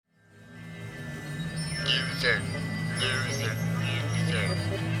The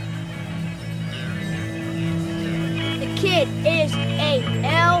kid is a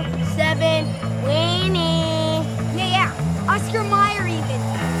L7 weenie. Yeah, Oscar Mayer even.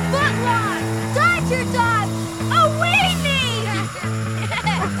 Footlong, Dodger Dog, a weenie!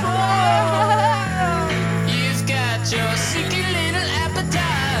 You've got your secret little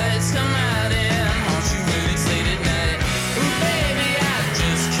appetites. Come out and haunt you when it's late at night. Ooh, baby, I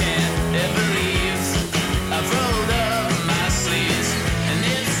just can't ever leave. I've rolled up my sleeves, and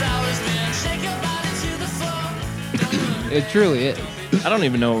it's always been shake your body to the floor. It truly is. I don't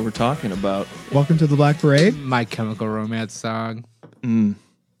even know what we're talking about. Welcome to the Black Parade. My Chemical Romance song.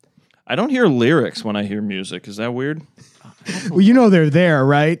 I don't hear lyrics when I hear music. Is that weird? Well, you know they're there,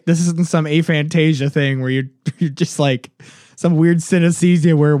 right? This isn't some aphantasia thing where you're just like some weird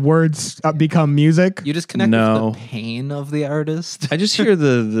synesthesia where words become music. You just connect No. with the pain of the artist. I just hear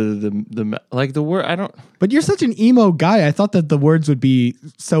the like the word. I don't. But you're such an emo guy. I thought that the words would be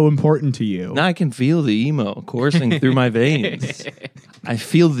so important to you. Now I can feel the emo coursing through my veins. I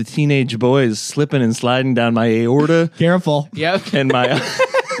feel the teenage boys slipping and sliding down my aorta Careful. Yep. and my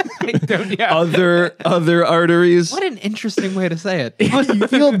Yeah. other arteries. What an interesting way to say it. You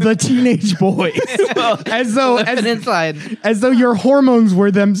feel the teenage boys. And inside. As though your hormones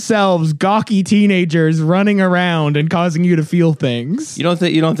were themselves gawky teenagers running around and causing you to feel things. You don't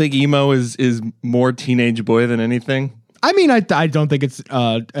think emo is more teenage boy than anything? I mean, I don't think it's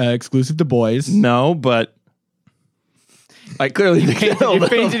exclusive to boys. No, but I clearly think You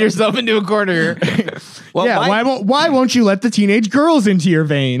painted yourself into a corner. Well, Yeah, why won't you let the teenage girls into your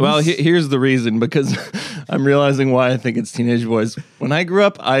veins? Well, here's the reason, because I'm realizing why I think it's teenage boys. When I grew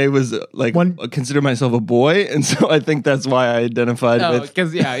up, I was consider myself a boy, and so I think that's why I identified with.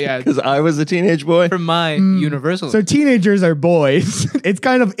 Because I was a teenage boy. from my universal. So teenagers are boys. It's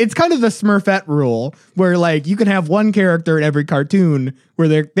kind of the Smurfette rule, where like you can have one character in every cartoon where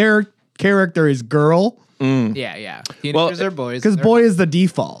their character is girl, yeah. Teenagers are boys. because boy is the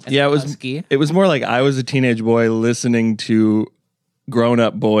default. Yeah, it was more like I was a teenage boy listening to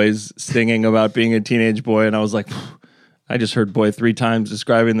grown-up boys singing about being a teenage boy, and I was like, I just heard boy 3 times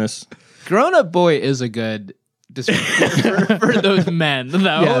describing this. Grown up boy is a good description for those men, though.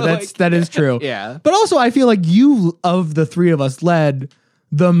 Yeah, that is true. Yeah. But also, I feel like you, of the three of us, led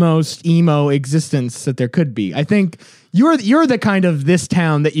the most emo existence that there could be. I think you're the kind of this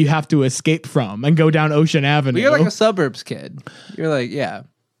town that you have to escape from and go down Ocean Avenue. But you're like a suburbs kid. You're like, yeah.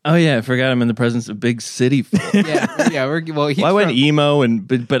 Oh yeah, I forgot I'm in the presence of big city folk. Yeah. Well, I went emo,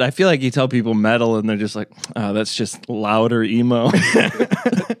 but I feel like you tell people metal and they're just like, oh, that's just louder emo.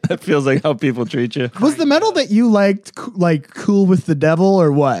 That feels like how people treat you. Was the metal that you liked like Cool with the Devil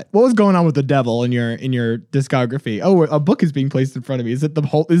or what? What was going on with the devil in your discography? Oh, a book is being placed in front of me. Is it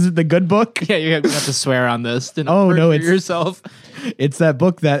the good book? Yeah, you have to swear on this. To Oh, no, it's yourself. It's that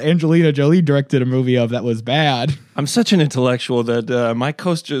book that Angelina Jolie directed a movie of that was bad. I'm such an intellectual that my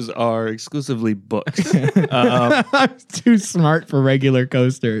coasters are exclusively books. I'm too smart for regular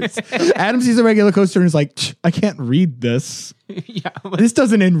coasters. Adam sees a regular coaster and is like, I can't read this. Yeah. This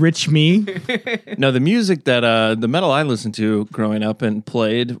doesn't enrich me. No, the music that the metal I listened to growing up and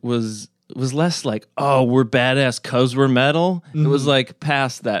played was less like, oh, we're badass because we're metal. It was like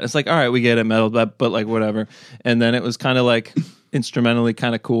past that. It's like, all right, we get it, metal, but like whatever. And then it was kind of like instrumentally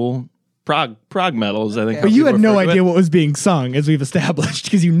kind of cool. Prog metals, I think. But you had no idea what was being sung, as we've established,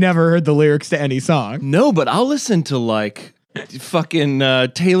 because you never heard the lyrics to any song. No, but I'll listen to like fucking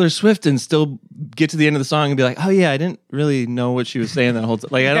Taylor Swift and still get to the end of the song and be like, oh yeah, I didn't really know what she was saying that whole time.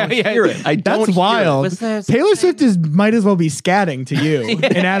 Like I don't hear it. I don't. That's wild. Was there Taylor Swift might as well be scatting to you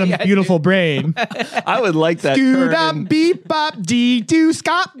in Adam's beautiful brain. I would like that. Doo da beep bop dee doo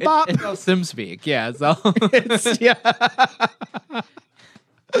scop bop. It's all sim speak. Yeah, it's all.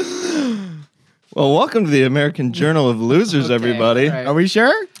 Well, welcome to the American Journal of Losers, everybody. Right. Are we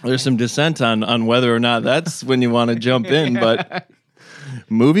sure? There's some dissent on whether or not that's when you want to jump in, but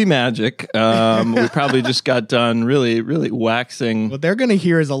movie magic. We probably just got done really, really waxing. What they're going to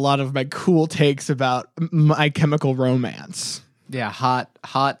hear is a lot of my cool takes about My Chemical Romance. Yeah, hot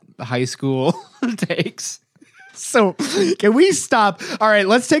high school takes. So can we stop? All right,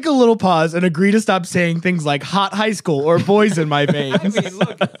 let's take a little pause and agree to stop saying things like hot high school or boys in my veins. I mean,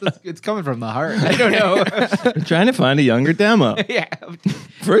 look, it's coming from the heart. I don't know. We're trying to find a younger demo. Yeah.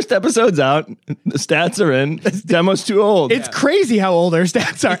 First episode's out. The stats are in. This demo's too old. It's crazy how old our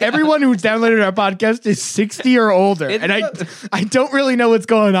stats are. Everyone who's downloaded our podcast is 60 or older. And I don't really know what's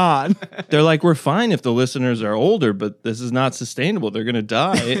going on. They're like, we're fine if the listeners are older, but this is not sustainable. They're going to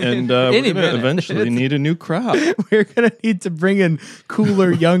die, and we're going to eventually need a new crop. We're gonna need to bring in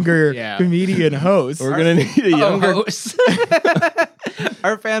cooler, younger Yeah. comedian hosts. We're gonna need a younger. host.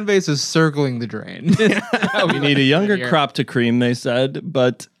 Our fan base is circling the drain. We need a younger crop to cream. They said,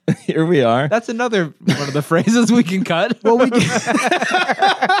 but here we are. That's another one of the phrases we can cut. Well, we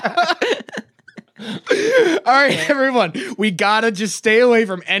all right, everyone. We gotta just stay away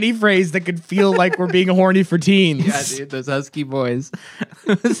from any phrase that could feel like we're being horny for teens. Yeah, dude, those husky boys.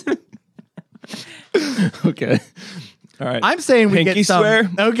 Okay. All right. I'm saying we Pinky get some. swear?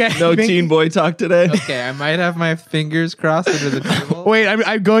 Okay. No Pinky- teen boy talk today. Okay, I might have my fingers crossed under the table. Wait,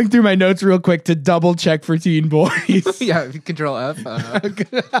 I'm going through my notes real quick to double check for teen boys. Yeah, Control F.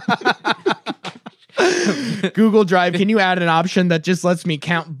 Google Drive. Can you add an option that just lets me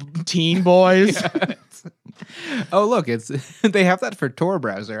count teen boys? Oh, look, it's they have that for Tor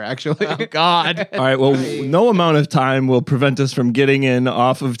browser actually. Oh God. All right. Well, no amount of time will prevent us from getting in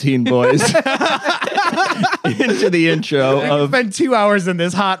off of Teen Boys into the intro of Spend 2 hours in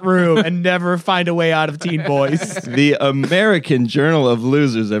this hot room and never find a way out of Teen Boys. the American Journal of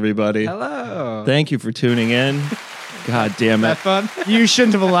Losers. Everybody, Hello. thank you for tuning in. God damn it. That fun? You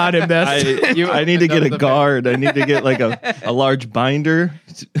shouldn't have allowed him this. I need to get a guard. I need to get like a large binder.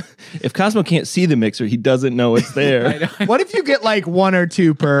 If Cosmo can't see the mixer, he doesn't know it's there. What if you get like 1 or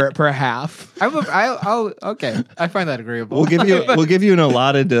 2 per half? I'll okay. I find that agreeable. We'll give you an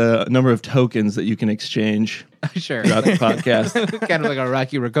allotted number of tokens that you can exchange Sure. throughout the podcast. Kind of like a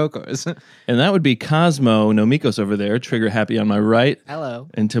Rocky Rococo's. And that would be Cosmo Nomikos over there, Trigger Happy on my right. Hello.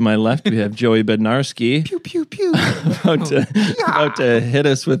 And to my left, we have Joey Bednarski. Pew pew pew. about to hit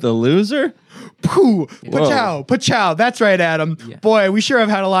us with a loser. Pooh. Whoa. Pachow. Pachow. That's right, Adam. Yeah. Boy, we sure have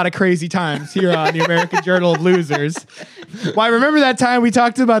had a lot of crazy times here on the American Journal of Losers. Why, remember that time we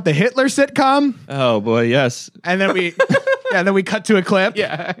talked about the Hitler sitcom? Oh boy, yes. And then we cut to a clip.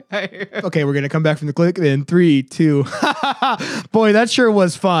 Yeah. Okay, we're gonna come back from the clip in 3, 2. Boy, that sure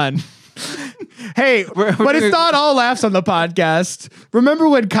was fun. Hey, but it's not all laughs on the podcast. Remember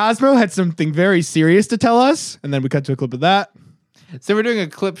when Cosmo had something very serious to tell us? And then we cut to a clip of that. So we're doing a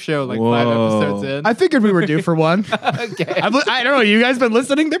clip show like Whoa. 5 episodes in. I figured we were due for one. Okay. I don't know. You guys been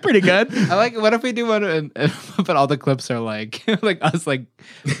listening? They're pretty good. I like. What if we do one, but all the clips are like, like us, like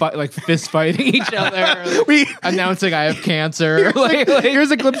fist fighting each other, We announcing I have cancer. like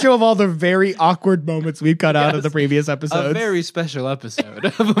here's a clip show of all the very awkward moments we've cut out of Yes. the previous a episodes. very special episode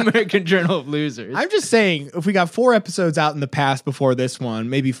of American Journal of Losers. I'm just saying, if we got 4 episodes out in the past before this one,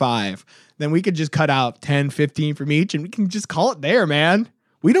 maybe 5, then we could just cut out 10, 15 from each, and we can just call it there, man.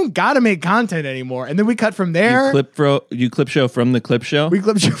 We don't got to make content anymore. And then we cut from there. You clip show from the clip show. We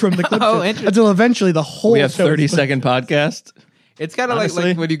clip show from the clip Oh, show interesting. until eventually the whole We have show is 30-second podcast. It's kind of Honestly.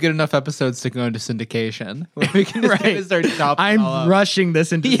 like when you get enough episodes to go into syndication. When we can just kinda start chopping it all I'm up. rushing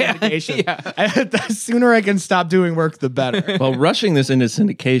this into Yeah, syndication. yeah. The sooner I can stop doing work, the better. Well, rushing this into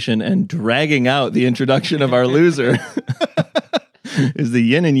syndication and dragging out the introduction of our loser is the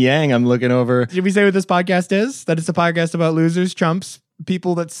yin and yang I'm looking over. Did we say what this podcast is? That it's a podcast about losers, chumps,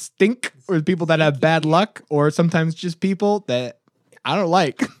 people that stink, or people that have bad luck, or sometimes just people that I don't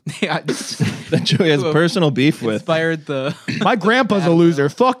like. Yeah, That Joey has personal beef with. inspired the. My grandpa's a loser.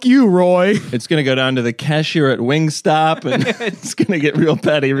 Fuck you, Roy. It's going to go down to the cashier at Wingstop, and it's going to get real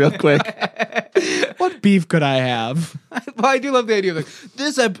petty real quick. What beef could I have? Well, I do love the idea of like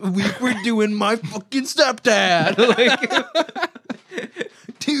this week we're doing my fucking stepdad. Like,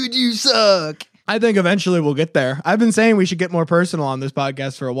 dude, you suck. I think eventually we'll get there. I've been saying we should get more personal on this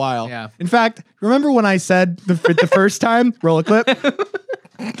podcast for a while. Yeah. In fact, remember when I said the first time? Roll a clip.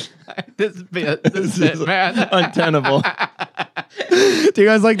 This bit, man. Untenable. Do you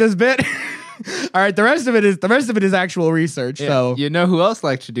guys like this bit? All right. The rest of it is actual research. So You know who else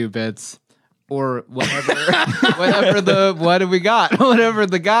likes to do bits? Or whatever, what do we got? Whatever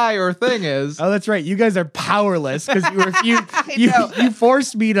the guy or thing is. oh, that's right. You guys are powerless because you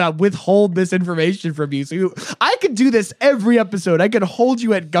forced me to withhold this information from you. So I could do this every episode. I could hold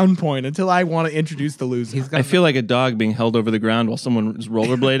you at gunpoint until I want to introduce the loser, I feel like a dog being held over the ground while someone is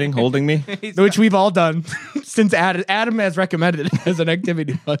rollerblading, holding me. which we've all done since Adam has recommended it as an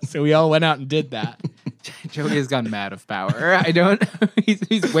activity. So we all went out and did that. Joey has gone mad of power. I don't.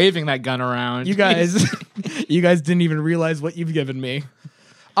 He's waving that gun around. You guys didn't even realize what you've given me.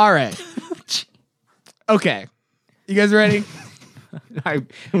 All right. Okay. You guys ready?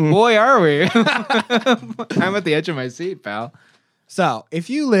 Boy, are we? I'm at the edge of my seat, pal. So, if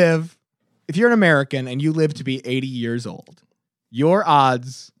you're an American and you live to be 80 years old, your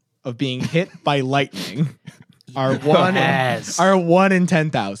odds of being hit by lightning are one Yes. are 1 in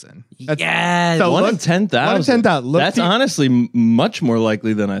 10,000. Yes. So One look- in 10,000. 1 in 10,000. Look That's to- honestly much more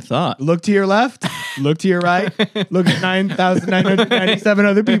likely than I thought. Look to your left, look to your right, look at 9,997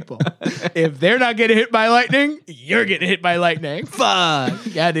 other people. If they're not getting hit by lightning, you're getting hit by lightning. Fuck.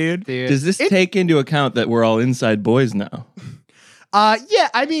 Yeah, dude. Does this take into account that we're all inside boys now? Yeah,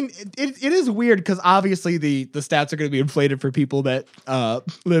 I mean, it is weird because obviously the stats are going to be inflated for people that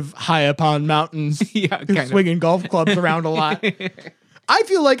live high upon mountains, Yeah, kind of. swinging golf clubs around a lot. I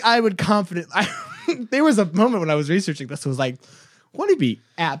feel like I would there was a moment when I was researching this. I was like, wouldn't it be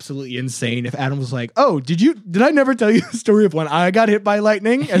absolutely insane if Adam was like, "Oh, did I never tell you the story of when I got hit by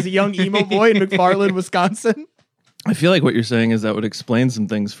lightning as a young emo boy in McFarland, Wisconsin?" I feel like what you're saying is that would explain some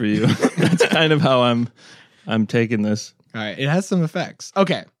things for you. That's kind of how I'm taking this. All right, it has some effects.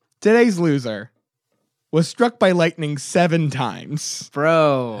 Okay, today's loser was struck by lightning 7 times.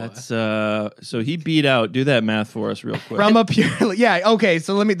 Bro. That's so he beat out. Do that math for us real quick. From a purely, yeah, okay,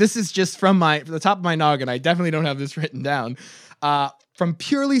 so this is just from the top of my noggin. I definitely don't have this written down. From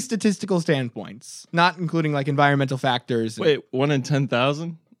purely statistical standpoints, not including like environmental factors. Wait, 1 in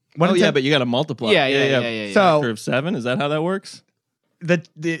 10,000? One Oh in yeah, 10 but you got to multiply. Yeah. So Factor of 7. Is that how that works?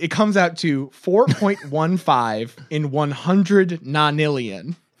 it comes out to 4.15 in 100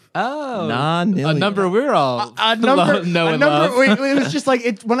 nonillion. Oh. Non-nillion. A number we're all A number, know a and number. love. Wait, it was just like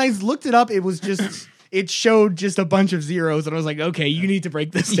it when I looked it up. It was just it showed just a bunch of zeros, and I was like, okay, you need to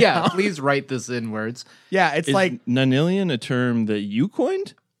break this Yeah, down. please write this in words. Yeah, it's Is like nonillion a term that you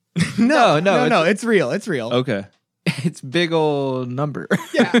coined? no, no, it's real. It's real. Okay. It's big old number.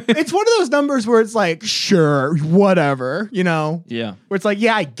 Yeah, it's one of those numbers where it's like, sure, whatever, Yeah. Where it's like,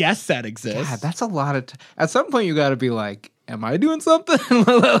 yeah, I guess that exists. God, that's a lot of. At some point, you got to be like, "Am I doing something?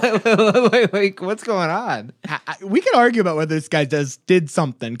 like, what's going on?" We can argue about whether this guy did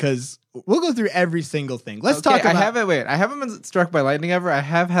something because we'll go through every single thing. Let's talk about. I haven't been struck by lightning ever. I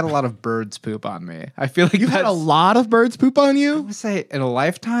have had a lot of birds poop on me. I feel like You've had a lot of birds poop on I you. would say in a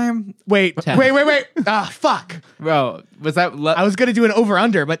lifetime. Wait. Ah, fuck. Bro, was that? I was gonna do an over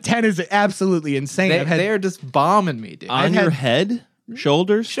under, but 10 is absolutely insane. They are just bombing me, dude. On your head?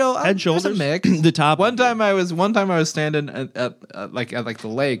 Shoulders? There's Head, a shoulders? mix. The top. One time I was standing at the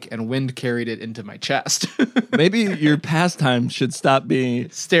lake and wind carried it into my chest. Maybe your pastime should stop being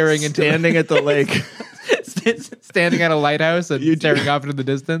Staring into standing at the lake. standing at a lighthouse and staring off into the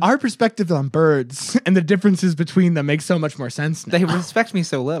distance. Our perspective on birds and the differences between them makes so much more sense now. They respect me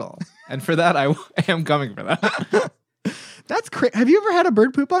so little, and for that I am coming for that. That's crazy. Have you ever had a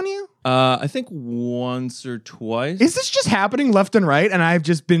bird poop on you? I think once or twice. Is this just happening left and right, and I've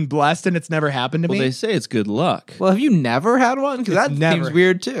just been blessed and it's never happened to Well, me? they say it's good luck. Well, have you never had one? Because that never. seems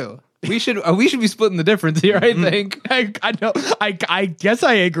weird too. We should be splitting the difference here. I think. I know. I guess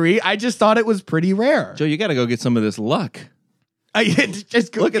I agree. I just thought it was pretty rare. Joe, you got to go get some of this luck.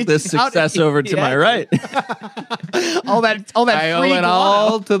 Just Look at this success over to my right. all that I owe free it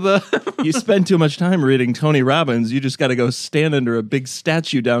all guano. to the. You spend too much time reading Tony Robbins. You just got to go stand under a big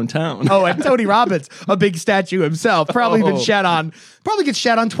statue downtown. Oh, and Tony Robbins, a big statue himself, probably been shat on. Probably gets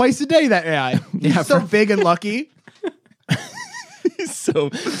shat on twice a day. That guy. He's so big and lucky. So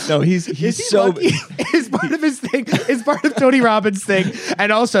no, he's Is he so lucky? Is part of his thing. Is part of Tony Robbins' thing,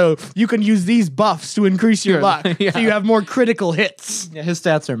 and also you can use these buffs to increase your Sure. luck, Yeah. so you have more critical hits. Yeah, his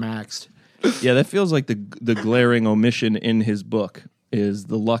stats are maxed. yeah. That feels like the glaring omission in his book is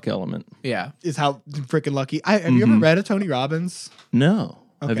the luck element. Yeah. Is how freaking lucky. Have you ever read a Tony Robbins? No,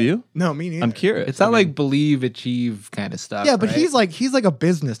 have Okay. you? No, me neither. I'm curious. It's not like believe, achieve kind of stuff. Yeah, but right? he's like a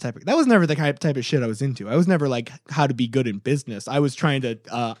business type. That was never the type of shit I was into. I was never like how to be good in business. I was trying to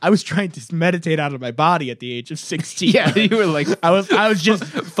meditate out of my body at the age of 16. Yeah, you were like, I was just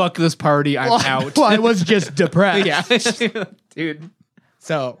fuck this party, I'm out. Well, I was just depressed. Yeah, dude.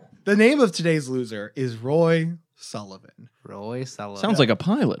 So the name of today's loser is Roy Sullivan. Roy Sullivan. Sounds like a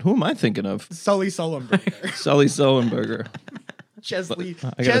pilot. Who am I thinking of? Sully Sullenberger. Sully Sullenberger. Chesley.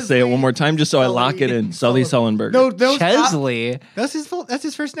 I gotta say it one more time just so I lock it in. Sully Sullenberger. No, Chesley. that's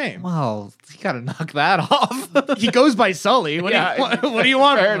his first name. Well, you gotta knock that off. He goes by Sully. What do you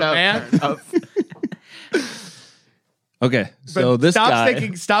want, Fair from him, enough, man? Okay, so But this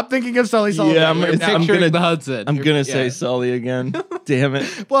guy. stop thinking of Sully Sullivan. Yeah, I'm Picturing gonna. the Hudson. I'm You're- gonna say yeah. Sully again. Damn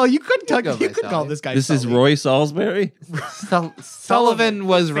it! Well, you could go you by could call Sully. this guy. This is Sully. Roy Salisbury. Sullivan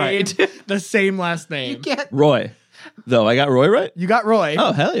was right. The same last name. Can't- Roy. though. I got Roy right? You got Roy.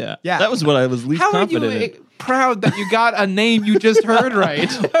 Oh, hell yeah. Yeah. That was what I was least How are confident you in. proud that you got a name you just heard right?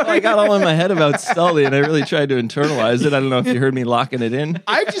 I got all in my head about Sully, and I really tried to internalize it. I don't know if you heard me locking it in.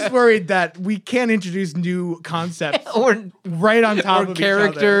 I'm just worried that we can't introduce new concepts or right on top or of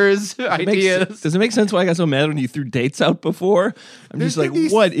characters, ideas. Does it make sense why I got so mad when you threw dates out before? I'm There's just like, gonna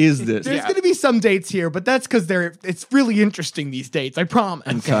be- what is this? There's going to be some dates here, but that's because it's really interesting, these dates. I promise.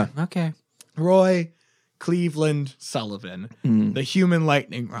 Okay. Okay. Roy, Cleveland, Sullivan, Hmm. the Human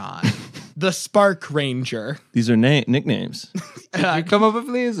Lightning Rod, the Spark Ranger. These are nicknames. You come up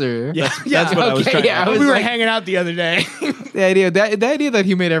with these, or Yeah, That's what I was trying yeah, to I was we were like- hanging out the other day. the idea that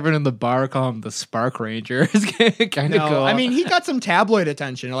he made everyone in the bar call him the Spark Ranger is kind of No, cool. I mean, he got some tabloid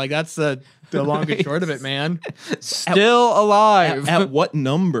attention. Like, that's the long and short of it, man. still alive. At what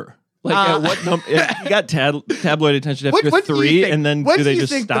number? Like, at what number? You got tabloid attention after What do you 3, think? and then what do they you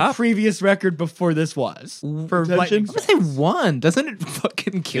just think stop? the previous record before this was? For attention? Lightning I'm gonna say one. Doesn't it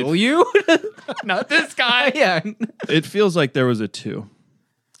fucking kill you? Not this guy. yeah. It feels like there was a 2.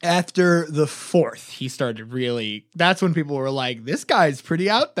 After the 4th, he started really. That's when people were like, this guy's pretty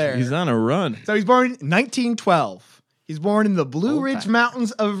out there. He's on a run. So he's born in 1912. He's born in the Blue Ridge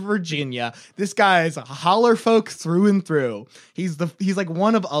Mountains of Virginia. This guy is a holler folk through and through. He's like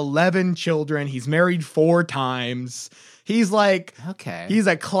one of 11 children. He's married 4 times. He's like Okay. He's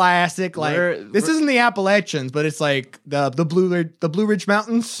a classic. Like this isn't the Appalachians, but it's like the Blue Ridge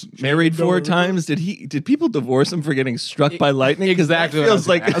Mountains. Married 4 times. Did people divorce him for getting struck by lightning? 'Cause Exactly That what I feels was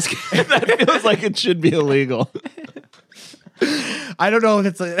like that feels like it should be illegal. I don't know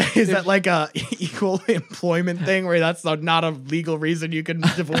if is that like a equal employment thing where that's not a legal reason you can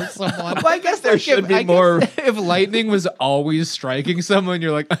divorce someone. Well, I guess There should be more- If lightning was always striking someone,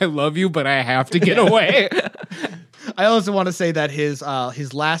 you're like, I love you, but I have to get away. I also want to say that his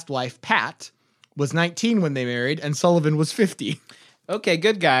last wife, Pat, was 19 when they married, and Sullivan was 50. Okay,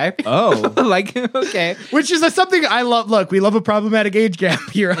 good guy. Oh. Like, okay. Which is something I love. Look, we love a problematic age gap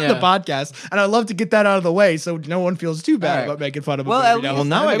here on the Yeah. podcast, and I love to get that out of the way so no one feels too bad All right. about making fun of him. Well, every at now least- and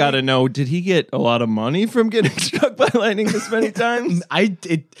Well, now I got to know, did he get a lot of money from getting struck by lightning this many times?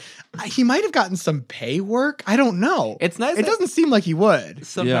 he might have gotten some pay work. I don't know. It's nice It that- doesn't seem like he would.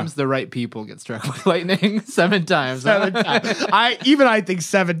 Sometimes the right people get struck by lightning 7 times. 7 times. I think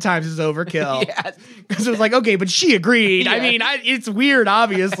 7 times is overkill. Yeah. Because it was like, okay, but she agreed. I Yeah. mean, it's weird,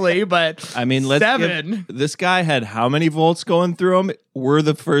 obviously, but I mean, let's 7. this guy had how many volts going through him? Were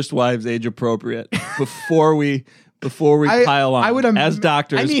the first wives age appropriate before we pile on? I would as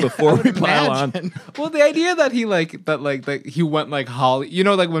doctors before we pile on. Well, the idea that he that he went like Holly,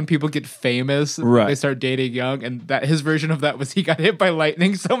 like when people get famous, Right. they start dating young, and that his version of that was he got hit by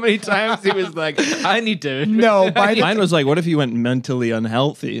lightning so many times he was like, I need to. No, by the Mine was like, what if he went mentally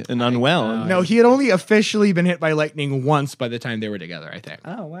unhealthy and unwell? No, he had only officially been hit by lightning once by the time they were together, I think.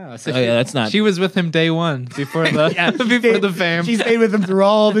 Oh wow! So Oh, yeah, that's not- She was with him day one before the before the fame. She stayed with him through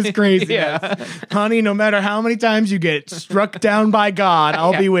all of his craziness. Yeah. Honey, no matter how many times you get struck down by God,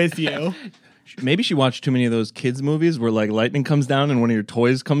 I'll be with you. Maybe she watched too many of those kids movies where like lightning comes down and one of your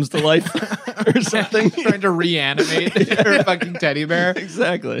toys comes to life or something. Trying to reanimate her fucking teddy bear.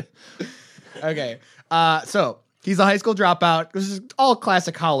 Exactly. Okay. So he's a high school dropout. This is all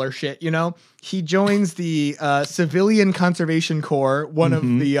classic holler shit, He joins the Civilian Conservation Corps, one of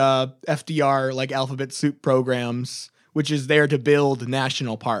the FDR like alphabet soup programs, which is there to build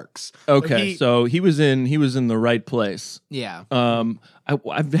national parks. Okay, so he was in the right place. Yeah.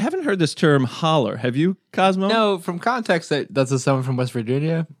 I haven't heard this term holler. Have you, Cosmo? No, from context, that's someone from West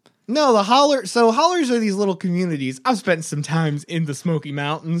Virginia. No, hollers are these little communities. I've spent some times in the Smoky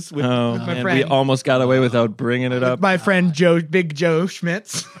Mountains with my Man, friend. we almost got away without bringing it up. My friend Big Joe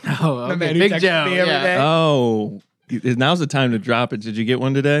Schmitz. Oh, The man who Big texts Joe. me every Yeah. day. Oh, now's the time to drop it. Did you get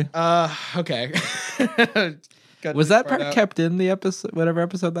one today? Okay. Was that part kept in the episode, whatever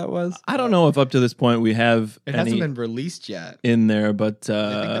episode that was? I don't know if up to this point we have It any hasn't been released yet. in there, but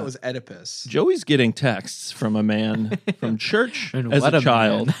I think that was Oedipus. Joey's getting texts from a man from church And as what a a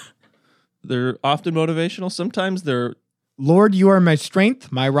child. man. They're often motivational. Sometimes they're Lord, you are my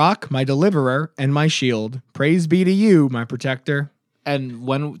strength, my rock, my deliverer, and my shield. Praise be to you, my protector. And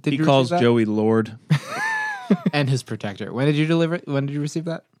when did he you calls receive that? Joey Lord. And his protector. When did you deliver? When did you receive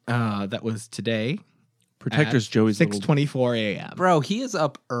that? That was today. Protector's at Joey's little 6:24 a.m. Bro, he is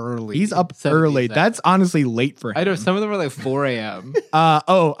up early. He's up 70 early. seconds. That's honestly late for him. I know some of them are like 4 a.m.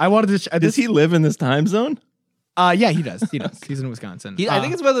 I wanted to. Does he live in this time zone? Yeah, he does. He does. He's in Wisconsin. I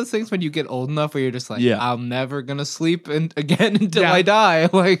think it's one of those things when you get old enough where you're just like, Yeah. I'm never gonna sleep again until Yeah. I die.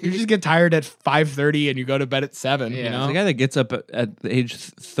 Like, you just get tired at 5:30 and you go to bed at 7. Yeah. You know. The guy that gets up at the age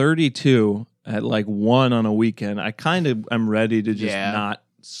 32 at like 1 on a weekend, I kind of am ready to just Yeah. not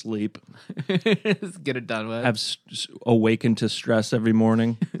sleep. Just get it done with. Have awaken to stress every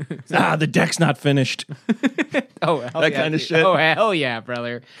morning. The deck's not finished. Oh, hell That yeah, kind of dude. shit. Oh, hell yeah,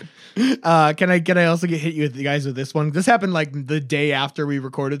 brother. Can I also hit you guys with this one? This happened like the day after we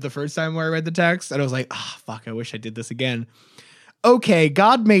recorded the first time where I read the text, and I was like, fuck, I wish I did this again. Okay,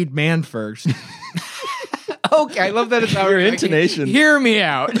 God made man first. Okay, I love that it's our intonation. Hear me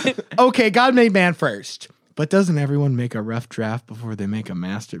out. Okay, God made man first. But doesn't everyone make a rough draft before they make a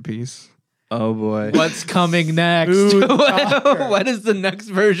masterpiece? Oh boy. What's coming next? Ooh, What is the next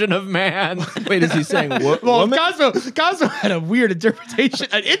version of man? Wait, is he saying what? Well, woman? Cosmo had a weird interpretation.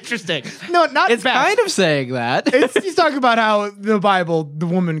 Interesting. No, not It's bad. kind of saying that. He's talking about how the Bible, the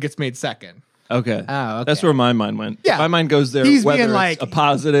woman gets made second. Okay. Oh, okay. That's where my mind went. Yeah. My mind goes there. He's whether being it's like a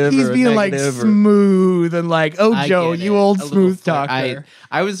positive He's or a being like negative or smooth and like, oh, I Joe, get you it. old A little smooth flirt. talker.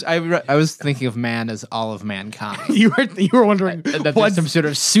 I was thinking of man as all of mankind. You were wondering That there's what's some sort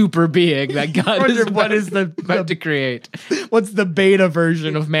of super being that God is wondered what is about to create. what's the beta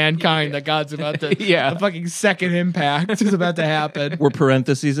version of mankind that God's about to Yeah. the fucking second impact is about to happen. were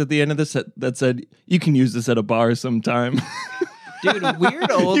parentheses at the end of this that said you can use this at a bar sometime. Dude,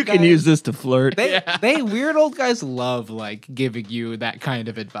 weird old You can guys, use this to flirt. They weird old guys love like giving you that kind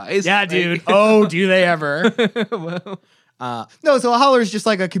of advice. Yeah, Like- dude. Oh, do they ever? No, so a holler is just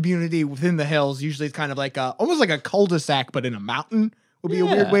like a community within the hills. Usually it's kind of like almost like a cul-de-sac, but in a mountain would be a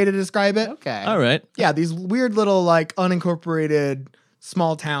weird Yeah. way to describe it. Okay. All right. Yeah, these weird little like unincorporated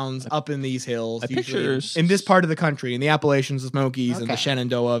small towns up in these hills. I usually picture in this part of the country, in the Appalachians, the Smokies, and the Okay.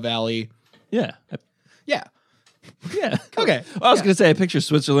 Shenandoah Valley. Yeah. Yeah. Yeah. Okay. Well, I was going to say I picture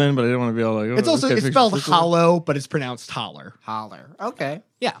Switzerland, but I didn't want to be all like, oh, It's also okay, it's picture spelled Switzerland. hollow, but it's pronounced holler. Holler. Okay.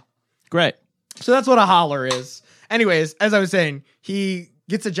 Yeah. Great. So that's what a holler is. Anyways, as I was saying, he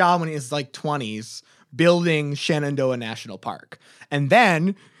gets a job when he's like 20s building Shenandoah National Park. And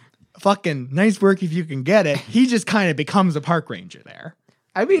then, fucking nice work if you can get it, he just kind of becomes a park ranger there.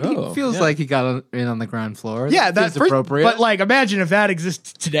 I mean, Oh, he feels yeah. like he got in on the ground floor. Yeah, that's that's appropriate. But like, imagine if that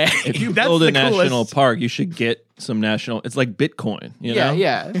exists today. If you That's build a the national coolest. park, you should get some national. It's like Bitcoin, you yeah, know.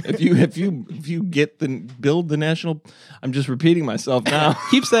 yeah. If you get build the national, I'm just repeating myself now.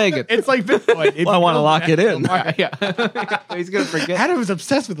 Keep saying it. It's like Bitcoin. If Well, I you want to build lock a it in. yeah. He's gonna forget. Adam was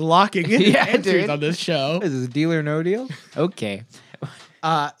obsessed with locking in Yeah, answers dude. on this show. Is this a deal or no deal? Okay.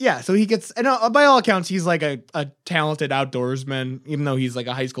 Yeah, so he gets, and by all accounts, he's like a talented outdoorsman. Even though he's like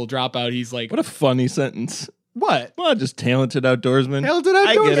a high school dropout, he's like, What a funny sentence. what? Well, just talented outdoorsman. Talented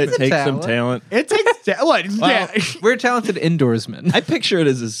I get outdoorsman. it. It's a Takes some talent. talent. It takes what? Yeah. We're talented indoorsmen. I picture it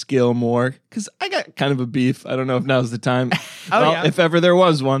as a skill more because I got kind of a beef. I don't know if now's the time. yeah. If ever there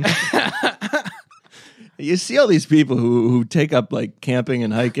was one. You see all these people who take up like camping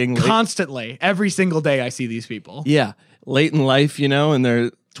and hiking. Constantly, every single day, I see these people. Yeah, late in life, you know, in their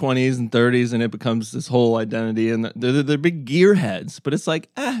 20s and 30s, and it becomes this whole identity, and they're big gearheads. But it's like,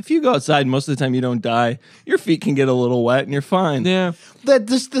 if you go outside, most of the time you don't die. Your feet can get a little wet, and you're fine. Yeah. The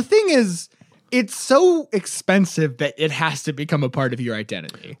thing is, it's so expensive that it has to become a part of your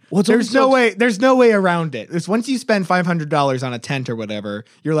identity. Well, it's there's also- no way around it. It's once you spend $500 on a tent or whatever,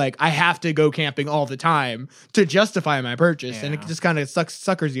 you're like, I have to go camping all the time to justify my purchase, and it Yeah. just kind of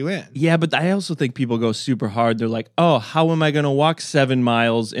suckers you in. Yeah, but I also think people go super hard. They're like, oh, how am I going to walk 7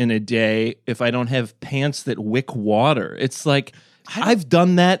 miles in a day if I don't have pants that wick water? It's like, I've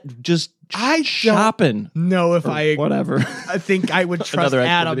done that just shopping. No, if I Whatever. I think I would trust Another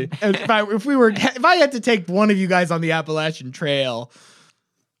Adam. activity. If I had to take one of you guys on the Appalachian Trail,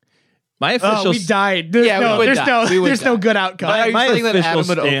 My official we died. There's Yeah, we no, would there's die. no, We would there's no die. good outcome. Are you my saying that official Adam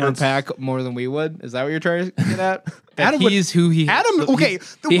would stance- overpack more than we would? Is that what you're trying to get at? That Adam would- he's who he Adam, okay,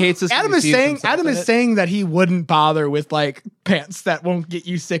 he hates us. Adam when is he sees saying himself Adam in is it. saying that he wouldn't bother with like pants that won't get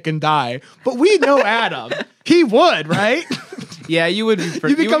you sick and die. But we know Adam. He would, right? Yeah, you would. Be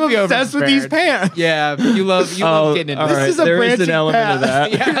You become obsessed with these pants. Yeah, you love getting into all this. right. is a There is an branching element path. of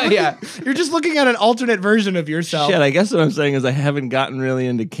that. Yeah, yeah. You're just looking at an alternate version of yourself. Shit, I guess what I'm saying is I haven't gotten really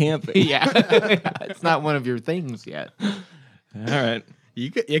into camping. Yeah, it's not one of your things yet. All right.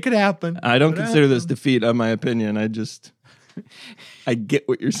 It could happen. I don't It could consider this happen. defeat on my opinion. I get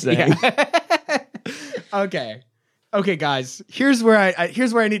what you're saying. Okay, guys. Here's where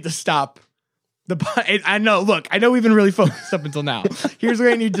I need to stop. I know. Look, I know we've been really focused up until now. Here's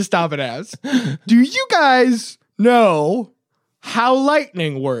where I need to stop it as. Do you guys know how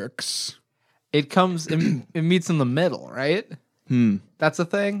lightning works? It comes. It meets in the middle, right? That's a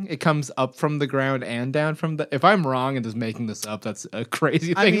thing. It comes up from the ground and down from the. If I'm wrong and just making this up, that's a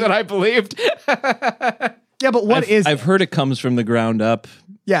crazy thing mean- that I believed. Yeah, but what is I've heard it comes from the ground up,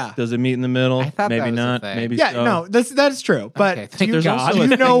 Yeah. Does it meet in the middle? I thought that Maybe was a not. thing. Maybe Yeah, so. no, that's true. But Okay, do thank you, There's God. also do a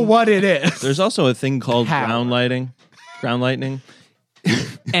you know thing- what it is? There's also a thing called Power. ground lighting. Ground lightning.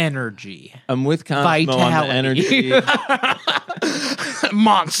 Energy. I'm with Cosmo on the energy.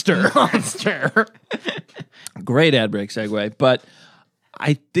 Monster. Monster. Great ad break segue, but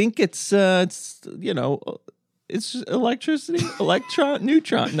I think it's just electricity, electron,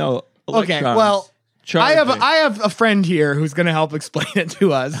 neutron. No, Okay, electrons. well, I Charging. have a friend here who's going to help explain it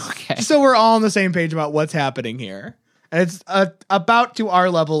to us. Okay. So we're all on the same page about what's happening here. And it's about to our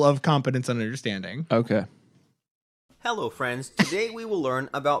level of competence and understanding. Okay. Hello friends, today we will learn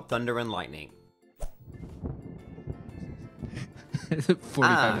about thunder and lightning.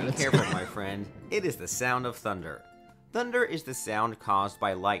 45 minutes. Careful my friend, it is the sound of thunder. Thunder is the sound caused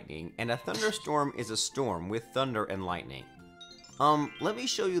by lightning, and a thunderstorm is a storm with thunder and lightning. Let me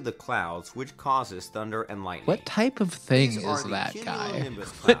show you the clouds which causes thunder and lightning. What type of thing These are is the that guy? cumulonimbus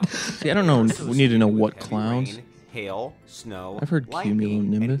clouds. See, I don't know. We need to know what Heavy clouds. rain, hail, snow, I've heard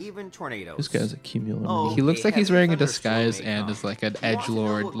lightning, cumulonimbus. and even tornadoes. This guy's a cumulative. Oh, He looks a like he's heavy wearing a thunderstorm disguise may and come. is like an Do you want to know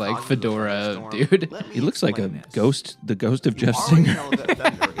edgelord, what like causes a fedora thunderstorm? dude. Let me He looks like a explain this. ghost, the ghost of You Jeff already Singer. know that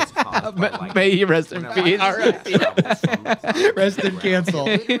thunder is caused by lightning. May he rest in When peace. electricity travels from the cloud Rest to the and ground, cancel.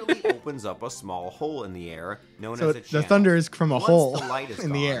 It literally opens up a small hole in the air known So as a the channel. thunder is from a Once hole the light is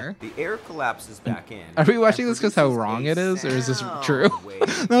in the gone, air. The air collapses back in. Are we watching and this 'cause how produces wrong a it is, or is this sound true? wave.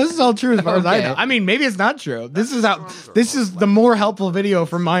 No, this is all true as far as I Okay. know. I mean, maybe it's not true. This is the more helpful video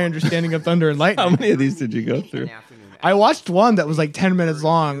from my understanding of thunder and How lightning. many of these did you go An through? afternoon I watched one that was like 10 minutes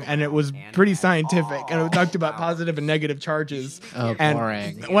long, and it was pretty scientific, and it talked about positive and negative charges. Oh, And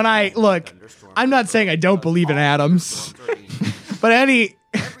boring. when I look, I'm not saying I don't believe in atoms, but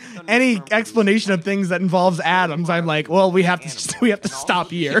any explanation of things that involves atoms, I'm like, well, we have to stop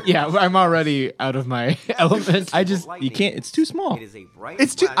here. Yeah, I'm already out of my element. I just You can't. It's too small. It is a bright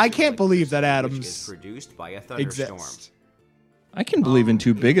It's too- I flash of can't believe that electricity which atoms is produced by a thunderstorm. exist. I can believe in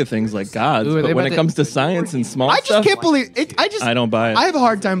too big of things like gods, Ooh, are they but when about it to- comes to science and small I just stuff, can't believe it. I don't buy it. I have a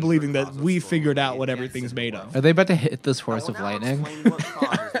hard time believing that we figured out what everything's made of. Are they about to hit this horse of Now lightning? explain what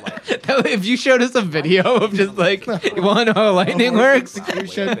causes lightning. If you showed us a video of just like, you want to know how lightning works?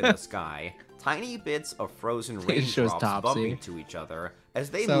 Wave in the sky, tiny bits of frozen shows raindrops Topsy. bumping to each other as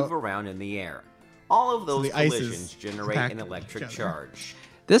they So- move around in the air. All of those the ice is collisions generate packed an with electric each other. charge.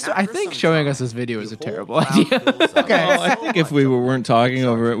 This, I After think some showing time, us this video is the a whole terrible cloud idea. fills up Okay. with Well, I so think if much we of weren't talking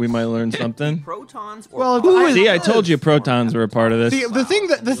over it, we might learn something. protons or Well, positive See, I told you protons are a part of this. The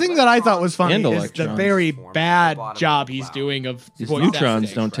thing that I thought was funny And is the electrons. very bad job he's doing of These voice neutrons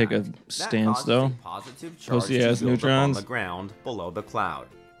acting. don't take a That stance, causes though. a positive charge Pussy to ass build up neutrons. on the ground below the cloud.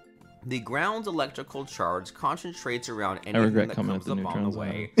 The ground's electrical charge concentrates around anything regret that coming comes at the up on the neutrons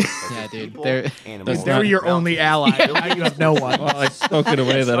way. Yeah, such as dude, people, they're- animals, They were your mountains, only ally. Now you have no one. Well, I spoke it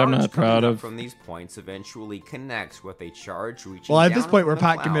away that I'm Charge not proud coming up of. from these points eventually connects with a charge reaching Well, at this down point, from we're the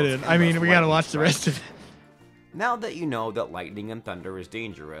pot clouds committed. and I mean, thus we gotta lightning watch the rest strikes. of it. Now that you know that lightning and thunder is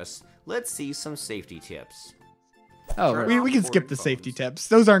dangerous, let's see some safety tips. Oh, Turn right. We can skip the safety tips.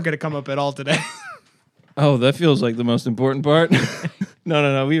 Those aren't going to come up at all today. Oh, that feels like the most important part.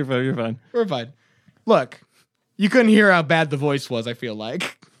 No. You're fine. You're fine. We're fine. Look, you couldn't hear how bad the voice was. I feel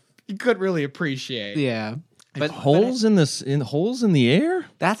like you couldn't really appreciate. yeah. But Holes in this, in holes in the air.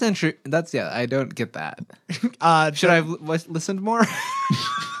 that's interesting. That's, yeah, I don't get that. Should I have listened more?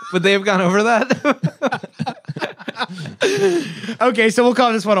 Would they have gone over that? Okay, so we'll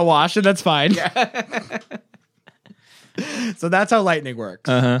call this one a wash, and that's fine. So that's how lightning works.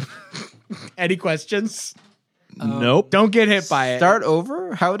 Uh huh. Any questions? Nope. Don't get hit by it. Start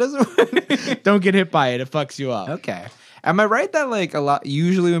over? How does it work? Don't get hit by it. It fucks you up. Okay. Am I right that like a lot,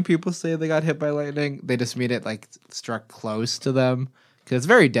 usually when people say they got hit by lightning, they just mean it like struck close to them? Because it's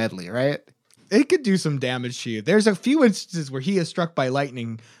very deadly, right? It could do some damage to you. There's a few instances where he is struck by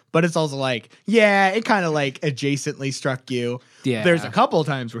lightning, but it's also like, yeah, it kind of like adjacently struck you. Yeah. There's a couple of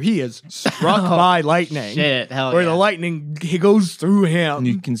times where he is struck by lightning. hell Where the lightning he goes through him. And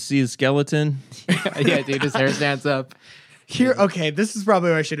you can see his skeleton. Yeah, dude, his hair stands up. Here, okay, this is probably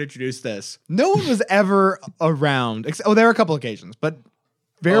where I should introduce this. No one was ever around. There were a couple occasions, but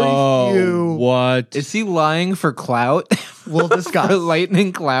very few. What? Is he lying for clout? We'll discuss. For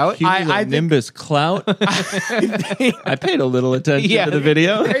lightning clout? I think- Nimbus clout. I paid a little attention Yeah. to the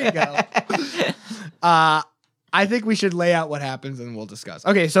video. There you go. I think we should lay out what happens and we'll discuss.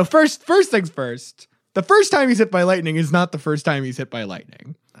 Okay, so first things first. The first time he's hit by lightning is not the first time he's hit by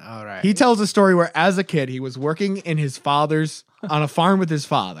lightning. All right. He tells a story where, as a kid, he was working in his father's on a farm with his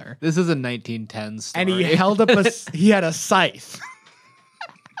father, This is a 1910 story. and he held up he had a scythe,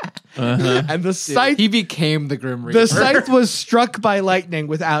 And the scythe, He became the Grim Reaper. the scythe was struck by lightning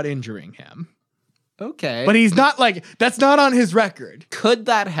without injuring him. Okay. But he's not like, that's not on his record. could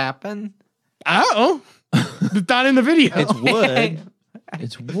that happen? I don't know. It's not in the video. It's wood.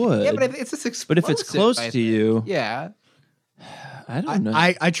 It's wood. Yeah, but it's just explosive. But if it's close I to think. you, Yeah. I don't know.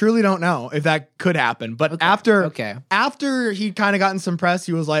 I truly don't know if that could happen. But after he'd kind of gotten some press,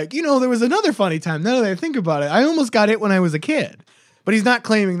 he was like, there was another funny time. Now that I think about it, I almost got it when I was a kid. But he's not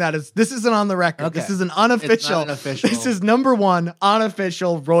claiming that. This isn't on the record. Okay. This is an unofficial. It's not an official. This is number one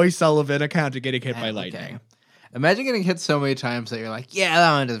unofficial Roy Sullivan account of getting hit by lightning. Okay. Imagine getting hit so many times that you're like, yeah,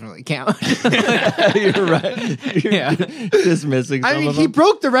 that one doesn't really count. You're right. You're dismissing some I mean, of he them.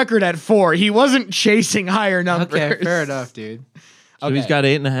 broke the record at 4. He wasn't chasing higher numbers. Okay, fair enough, dude. So he's got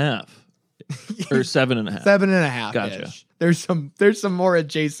 8.5 or 7.5. 7.5. Gotcha. There's some more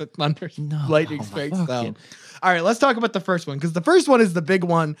adjacent thunder lightning strikes though. All right, let's talk about the first one because the first one is the big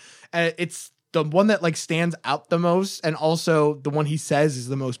one. It's the one that like stands out the most, and also the one he says is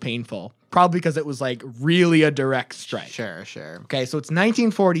the most painful. Probably because it was like really a direct strike. Sure. Okay, so it's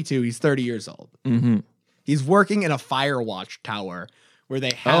 1942. He's 30 years old. Mm-hmm. He's working in a fire watch tower where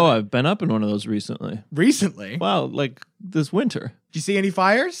they have. Oh, I've been up in one of those recently. Recently? Wow, like this winter. Did you see any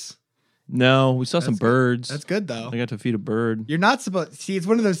fires? No, we saw some birds. That's good though. I got to feed a bird. You're not supposed. See, it's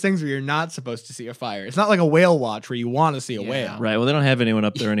one of those things where you're not supposed to see a fire. It's not like a whale watch where you want to see a whale. Right. Well, they don't have anyone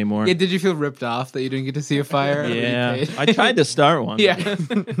up there anymore. Yeah, did you feel ripped off that you didn't get to see a fire? Yeah. I tried to start one. Yeah.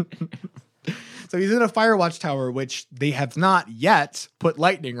 So he's in a fire watch tower, which they have not yet put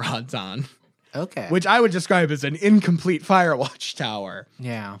lightning rods on, Okay. which I would describe as an incomplete fire watch tower.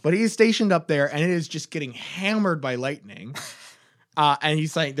 Yeah. But he's stationed up there, and it is just getting hammered by lightning. And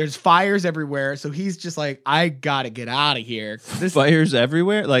he's like, there's fires everywhere. So he's just like, I got to get out of here. This Fires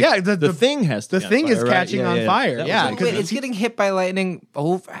everywhere? Like, Yeah, the thing has to the be on thing is fire, right? catching on fire. That was Yeah, like- because Wait, it's getting hit by lightning.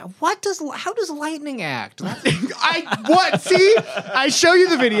 Oh, how does lightning act? What? See? I show you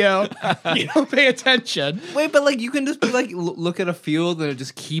the video. You don't pay attention. Wait, but like you can just be like look at a field and it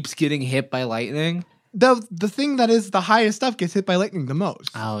just keeps getting hit by lightning. The thing that is the highest stuff gets hit by lightning the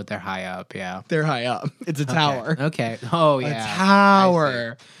most. Oh, they're high up. Yeah. They're high up. It's a tower. Okay. Oh A yeah.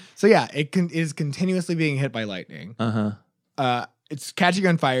 tower. So yeah, it is continuously being hit by lightning. Uh-huh. It's catching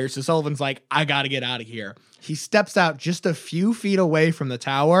on fire. So Sullivan's like, I got to get out of here. He steps out just a few feet away from the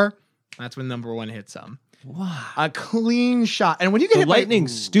tower. That's when number one hits him. Wow. A clean shot. And when you get The hit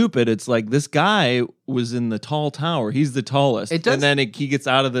lightning's stupid. It's like this guy was in the tall tower. He's the tallest. It does- And then he gets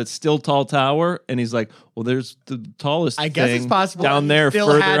out of the still tall tower and he's like, well, there's the tallest I guess it's thing possible down he there still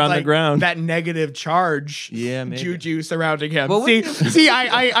further had, on the like, ground. that negative charge Yeah, maybe. juju surrounding him. Well, see,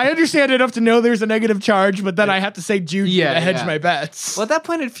 I understand enough to know there's a negative charge, but then I have to say juju Yeah, to hedge yeah. my bets. Well, at that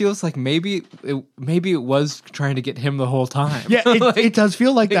point, it feels like maybe it was trying to get him the whole time. Yeah, it does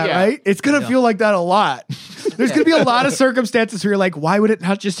feel like that, Yeah. right? It's going to feel like that a lot. There's going to be a lot of circumstances where you're like, why would it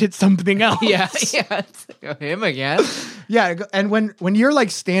not just hit something else? yeah. It's like, him again. Yeah, and when you're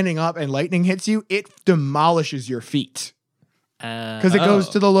like standing up and lightning hits you, it demolishes your feet. Because it goes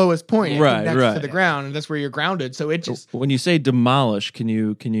to the lowest point Right, next to right. the ground, and that's where you're grounded. So it just When you say demolish, can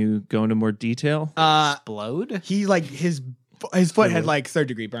you go into more detail? Explode. he like his foot had like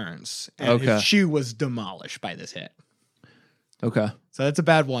 3rd-degree burns, and Okay. his shoe was demolished by this hit. Okay. So that's a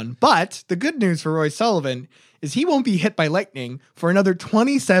bad one. But the good news for Roy Sullivan is he won't be hit by lightning for another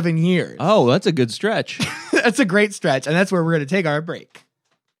 27 years. Oh, that's a good stretch. That's a great stretch, and that's where we're going to take our break.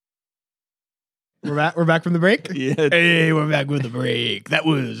 We're back from the break? Yeah. Hey, we're back with the break. That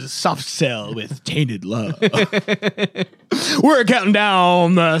was Soft Cell with Tainted Love. We're counting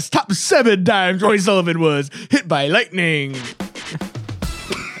down the top 7 times Roy Sullivan was hit by lightning.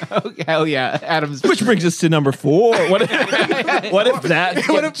 Okay. Oh yeah. Adam's. Which brings us to number 4. What if that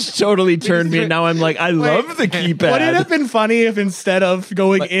totally turned me? And now I'm like, I love the keypad. Would it have been funny if instead of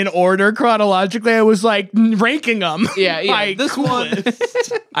going in order chronologically, I was like ranking them? Yeah. by This one.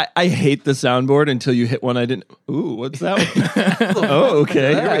 coolest? I hate the soundboard until you hit one I didn't. Ooh, what's that one? Oh,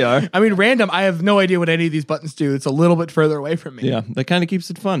 okay. Here we are. I mean, random. I have no idea what any of these buttons do. It's a little bit further away from me. Yeah, that kind of keeps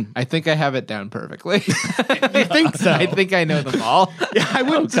it fun. I think I have it down perfectly. You think so? I think I know them all. Yeah, I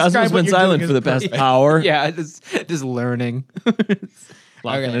wouldn't Cosmo's describe what been you're silent doing for the as past perfect. hour. Yeah. Just learning.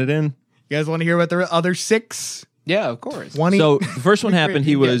 Locking Okay. it in. You guys want to hear about the other 6? Yeah. Of course. 20? So the first one happened.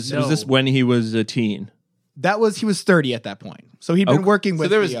 He was. Yeah, Was this no. when he was a teen? He was 30 at that point. So he'd been Okay. working So with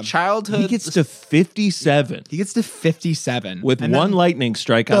there was the, childhood. He gets to 57 he gets to 57 with And one then lightning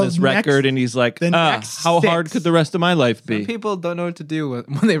strike the on his record, next- and he's like, the next how hard 6. could the rest of my life Some be? people don't know what to do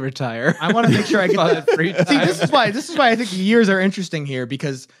when they retire. I want to make sure I get All that that free See, time. this is why I think the years are interesting here,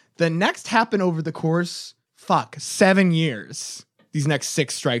 because the next happened over the course 7 years. these next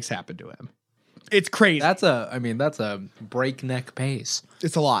 6 strikes happen to him. It's crazy. That's a breakneck pace.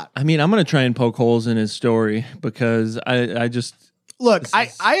 It's a lot. I mean, I'm going to try and poke holes in his story because I just... Look,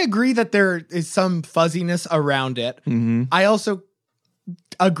 I agree that there is some fuzziness around it. Mm-hmm. I also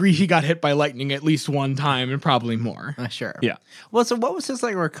agree he got hit by lightning at least one time and probably more. Sure. Yeah. Well, so what was his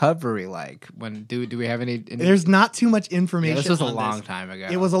like recovery like? When do we have any? There's not too much information. this was a on long this. time ago.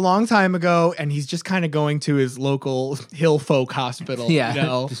 It was a long time ago, and he's just kind of going to his local hill folk hospital. Yeah. You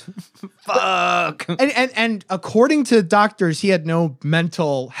know? fuck. and according to doctors, he had no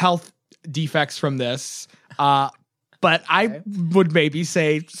mental health defects from this. But I would maybe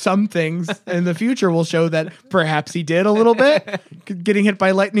say some things in the future will show that perhaps he did a little bit. Getting hit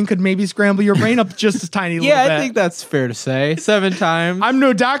by lightning could maybe scramble your brain up just a tiny little bit. Yeah, I think that's fair to say. 7 times. I'm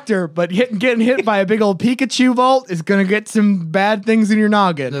no doctor, but getting hit by a big old Pikachu bolt is going to get some bad things in your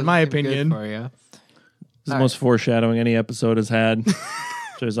noggin, in my opinion. Good for you. This is the most foreshadowing any episode has had.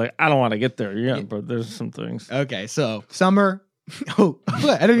 So he's like, I don't want to get there yet, but there's some things. Okay, so summer. Oh,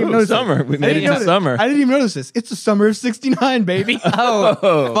 what? I didn't even notice summer. that. We I made didn't it to notice- summer. I didn't even notice this. It's the summer of '69, baby.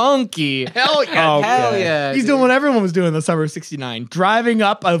 Oh, funky. Hell yeah. Oh, Hell okay. yeah. He's doing what everyone was doing in the summer of '69, driving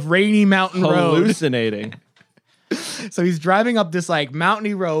up a rainy mountain road. Hallucinating. So he's driving up this like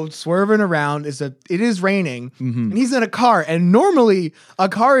mountainy road, swerving around. It is raining, and he's in a car. And normally, a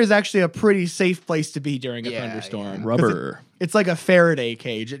car is actually a pretty safe place to be during a thunderstorm. Rubber. It's like a Faraday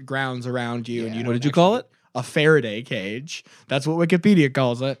cage. It grounds around you, and you. What did you call it? A Faraday cage. That's what Wikipedia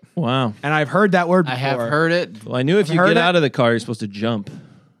calls it. Wow. And I've heard that word before. I have heard it. Well, I knew if you heard get it. out of the car, you're supposed to jump,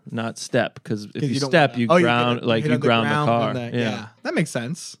 not step. Because if you don't step, wanna- you Oh, ground, hit like on you ground the car. and Yeah. That makes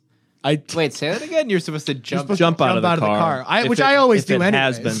sense. Wait, say that again? You're supposed to jump. supposed Jump to out of the car. Which I always if do it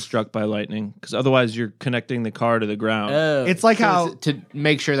has anyways. been struck by lightning, because otherwise you're connecting the car to the ground. It's like how- it's to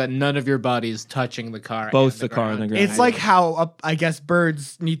make sure that none of your body is touching the car. Both and the car and the ground. It's like how I guess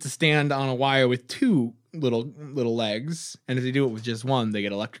birds need to stand on a wire with 2 little legs, and if they do it with just one, they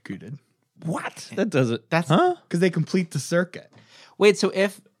get electrocuted What? That doesn't. That's- huh? because they complete the circuit. Wait, so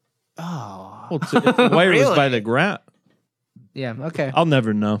if Well, if the wire was by Really? the ground, yeah, okay. I'll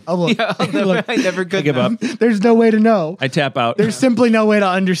never know. Oh, look, look, I never I could give up. there's no way to know. I tap out. There's simply no way to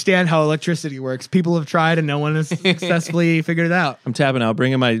understand how electricity works. People have tried, and no one has successfully figured it out. I'm tapping out.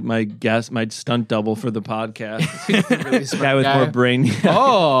 Bringing my stunt double for the podcast. Guy with more brain.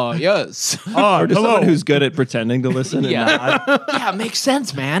 Oh, yes. Oh, Or just someone who's good at pretending to listen and not. Yeah, makes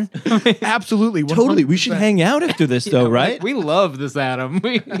sense, man. Absolutely, Totally. We should hang out after this, though, right? We love this Adam.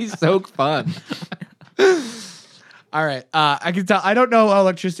 He's so fun. All right, I can tell. I don't know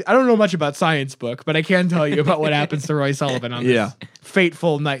electricity. I don't know much about science book, but I can tell you about what happens to Roy Sullivan on this Yeah.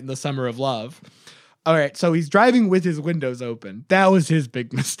 fateful night in the summer of love. All right, so he's driving with his windows open. That was his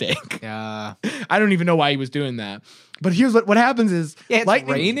big mistake. Yeah. I don't even know why he was doing that. But here's what happens is It's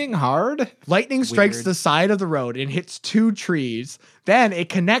raining hard. lightning strikes Weird. the side of the road and hits 2 trees. Then it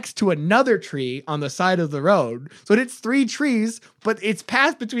connects to another tree on the side of the road. So it hits 3 trees, but its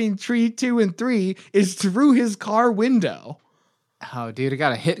path between tree 2 and 3 is through his car window. Oh, dude, I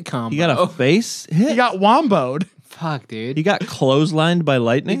got a hit combo. You got a face hit? He got womboed. Fuck, dude. He got clotheslined by He's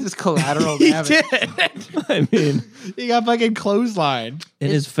lightning? just collateral He damage. did. I mean, He got fucking clotheslined.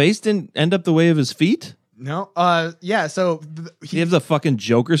 and his face didn't end up the way of his feet? No, yeah. So Did he have the fucking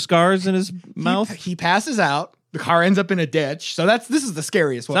Joker scars in his mouth? he passes out. The car ends up in a ditch. So this is the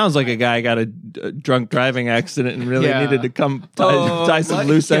scariest one. Sounds like a guy got a drunk driving accident and really Yeah. needed to come tie some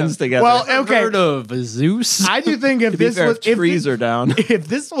loose ends together. Well, okay. Heard of Zeus? I do think if to be this fair, was if trees are down. if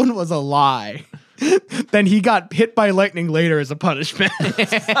this one was a lie, then he got hit by lightning later as a punishment.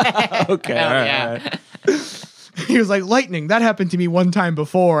 Okay, all right, yeah. all right. He was like, lightning, that happened to me one time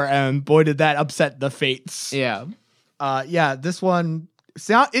before, and boy, did that upset the fates. Yeah. Yeah, this one,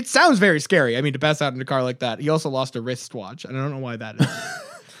 it sounds very scary. I mean, to pass out in a car like that. He also lost a wristwatch, and I don't know why that is.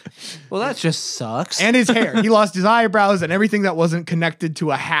 Well, that just sucks. And his hair. He lost his eyebrows, and everything that wasn't connected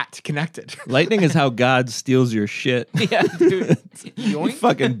to a hat connected. Lightning is how God steals your shit. yeah, dude. He Yoink.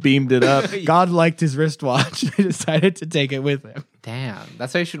 fucking beamed it up. God liked his wristwatch. He decided to take it with him. Damn.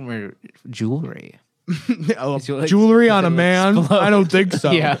 That's why you shouldn't wear jewelry. Oh, Is it like- jewelry on a it'll man? explode. I don't think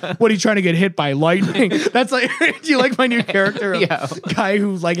so. Yeah. What are you trying to get hit by lightning? That's like, do you like my new character? Of Yeah. guy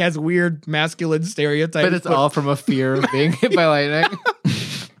who like has weird masculine stereotypes. But it's all from a fear of being hit by lightning.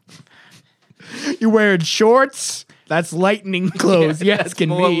 You're wearing shorts. That's lightning clothes. Yeah, yes, that's can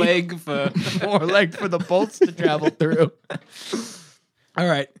more be leg for. more leg for the bolts to travel through. All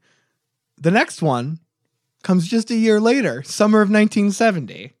right. The next one comes just a year later, summer of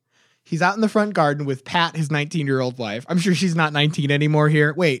 1970. He's out in the front garden with Pat, his 19-year-old wife. I'm sure she's not 19 anymore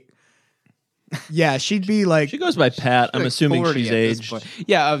here. Wait. Yeah, she'd be like She goes by Pat. I'm Like assuming 40 she's at this aged. point.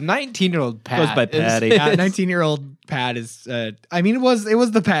 Yeah, a 19-year-old Pat Goes by Patty. yeah, 19-year-old Pat is. I mean, it was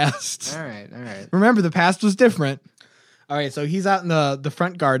the past. All right. Remember, the past was different. All right, so he's out in the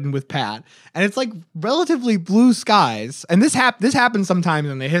front garden with Pat, and it's like relatively blue skies. And this happens sometimes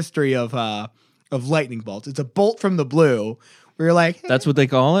in the history of lightning bolts. It's a bolt from the blue. Where you're like, hey, That's what they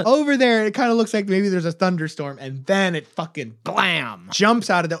call it? over there. It kind of looks like maybe there's a thunderstorm, and then it fucking Blam. jumps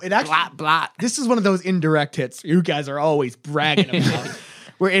out of the. It actually. Blat, blat. This is one of those indirect hits you guys are always bragging about.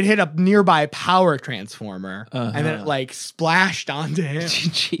 Where it hit a nearby power transformer, and then it like splashed onto him.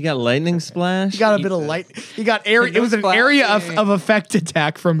 You got lightning splash? He got a bit of light. He got area. It was an area of effect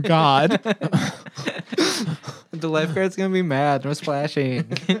attack from God. The lifeguard's gonna be mad. No splashing.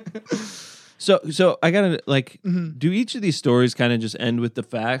 So I gotta do each of these stories kind of just end with the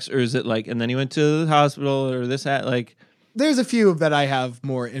facts, or is it like, and then he went to the hospital, or this like? There's a few that I have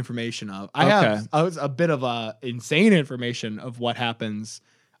more information of. I have a bit of insane information of what happens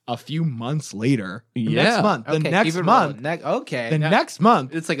a few months later. Yeah. Next month. The next month. The Now- next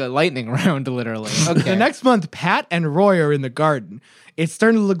month. It's like a lightning round, literally. Okay. The next month, Pat and Roy are in the garden. It's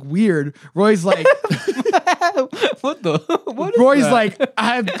starting to look weird. Roy's like, What Roy's like,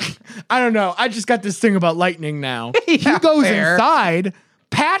 I don't know. I just got this thing about lightning now. He goes fair. inside.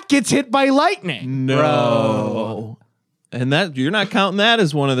 Pat gets hit by lightning. No. And that you're not counting that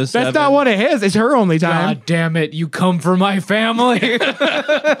as one of the seven. That's not one of his. It's her only time. God damn it! You come for my family.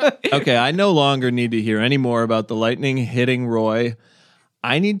 Okay, I no longer need to hear any more about the lightning hitting Roy.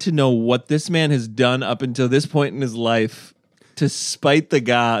 I need to know what this man has done up until this point in his life to spite the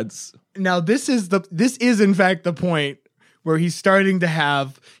gods. Now this is in fact the point where he's starting to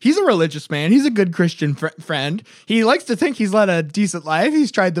have. He's a religious man. He's a good Christian friend. He likes to think he's led a decent life.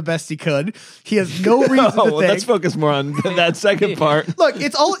 He's tried the best he could. He has no reason to think. Let's focus more on that second part. Look,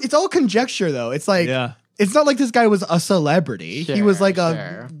 it's all conjecture though. It's like it's not like this guy was a celebrity. He was like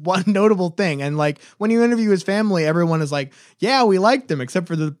a one notable thing. And like when you interview his family, everyone is like, yeah, we liked him, except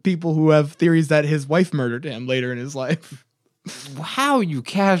for the people who have theories that his wife murdered him later in his life. How are you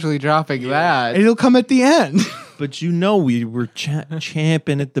casually dropping that? It'll come at the end. But we were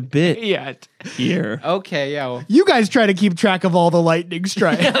champing at the bit Yet. here. Okay, yeah. Well, You guys try to keep track of all the lightning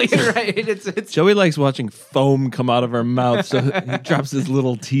strikes. you're right. It's Joey likes watching foam come out of our mouth, so he drops his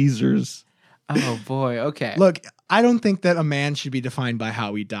little teasers. Oh boy. Okay. Look, I don't think that a man should be defined by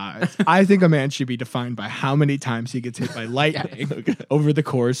how he dies. I think a man should be defined by how many times he gets hit by lightning over the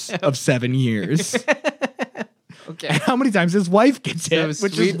course of 7 years. Okay. And how many times his wife gets hit, which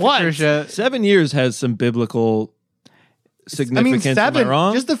is Sweet once. Patricia. 7 years has some biblical significance. Am I 7,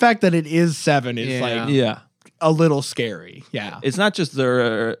 wrong? just the fact that it is 7 is Yeah. like yeah. a little scary. Yeah. It's not just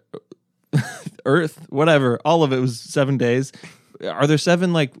the Earth, whatever. All of it was 7 days. Are there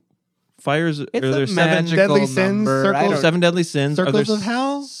 7 like fires? Are It's there a 7 magical deadly sins, number. I circles? don't- 7 deadly sins? Are Circles there of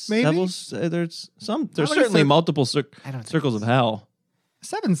hell, maybe? There's some. There's How many certainly cir- multiple I don't think circles of hell.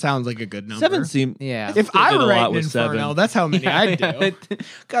 7 sounds like a good number. 7 seem. Yeah. If I I did were a lot writing with Inferno, 7. that's how many I'd do.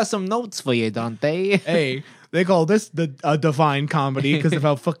 Got some notes for you, Dante. Hey, they call this the divine comedy because of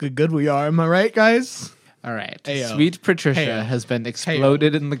how fucking good we are. Am I right, guys? All right. Heyo. Sweet Patricia Heyo. has been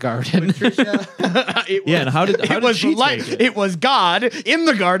exploded in the garden. Yeah, and how did she take it? It was God in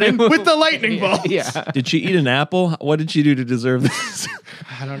the garden with the lightning bolt. Yeah. Did she eat an apple? What did she do to deserve this?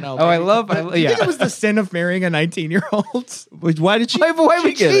 I don't know. Oh, I love. Do you think it was the sin of marrying a 19-year-old? Why did she? Why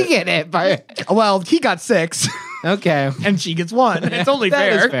would she get it? Well, he got 6 Okay. and she gets 1. It's only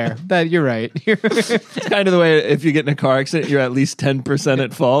That fair. is fair. That you're right. It's kind of the way if you get in a car accident, you're at least 10%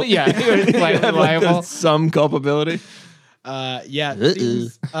 at fault. Yeah, you're slightly liable. Some culpability. Yeah.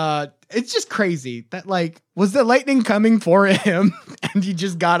 It's just crazy that was the lightning coming for him and he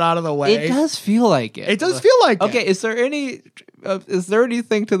just got out of the way. It does feel like it. It does feel like Okay, it. is there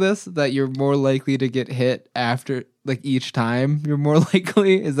anything to this that you're more likely to get hit after each time you're more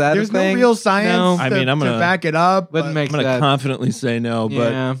likely? Is that There's a thing? no real science No. I mean, I'm to gonna- back it up. Wouldn't but- make I'm going to that. confidently say no,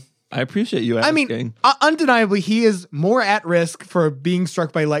 but Yeah. I appreciate you I asking. mean, undeniably, he is more at risk for being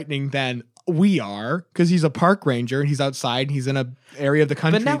struck by lightning than we are because he's a park ranger and he's outside. And he's in an area of the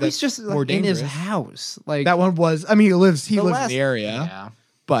country But now that's he's just more in his dangerous. house. Like That one was. I mean, he lives in last- the area, Yeah.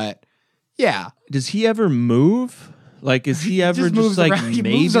 but yeah, does he ever move? Like, is he ever just just moves like around. He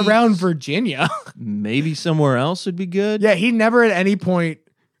maybe moves around Virginia. maybe somewhere else would be good? Yeah, he never at any point.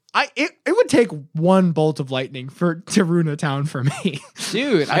 It would take one bolt of lightning to ruin a town for me.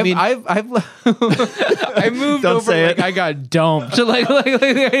 Dude, I mean- I've I moved Don't over say like it. I got dumped.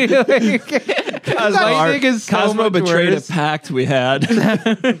 Lightning is so Cosmo much betrayed worse. a pact we had.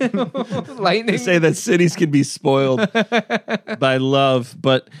 Lightning. To say that cities can be spoiled by love.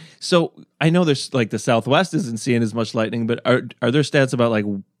 But so I know there's like the Southwest isn't seeing as much lightning, but are there stats about like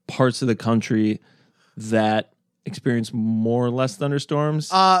parts of the country that experience more or less thunderstorms?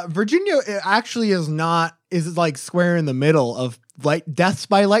 Virginia actually is like square in the middle of deaths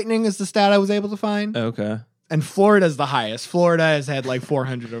by lightning is the stat I was able to find. Okay. And Florida's the highest. Florida has had like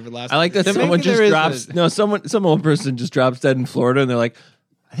 400 over the last. I like that Then someone maybe just there is drops. a- No, some old person just drops dead in Florida, and they're like,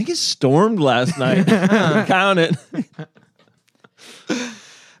 "I think it stormed last night." Count it.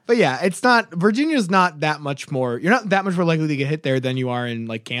 But yeah, it's not. Virginia's not that much more. You're not that much more likely to get hit there than you are in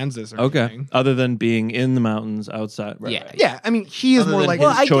like Kansas or Okay. anything. Other than being in the mountains outside. Right, Yeah. right. Yeah, I mean, he is Other more than likely.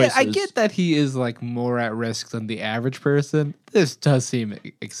 his Well, I choices. get that he is like more at risk than the average person. This does seem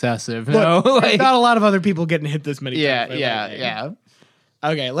excessive. Look, No, there's not a lot of other people getting hit this many yeah, times. by yeah, lightning. yeah.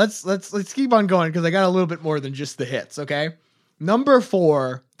 Okay, let's keep on going because I got a little bit more than just the hits. Okay, number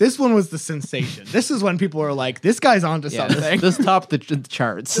 4. This one was the sensation. This is when people are like, "This guy's onto Yeah, something." this topped the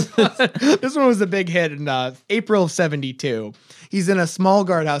charts. This one was a big hit in April of '72. He's in a small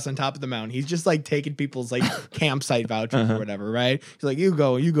guardhouse on top of the mountain. He's just like taking people's like campsite vouchers or whatever, right? He's like, you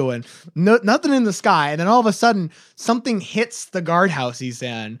go in. No, nothing in the sky. And then all of a sudden, something hits the guardhouse he's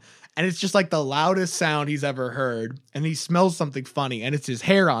in. And it's just like the loudest sound he's ever heard. And he smells something funny. And it's his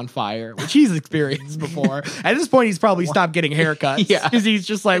hair on fire, which he's experienced before. At this point, he's probably stopped getting haircuts. Yeah. Because he's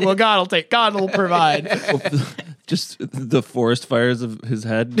just like, well, God will provide. Just the forest fires of his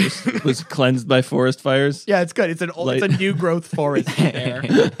head was cleansed by forest fires. Yeah, it's good. It's a new growth forest there.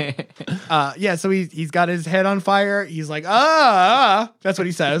 Yeah, so he's got his head on fire. He's like, that's what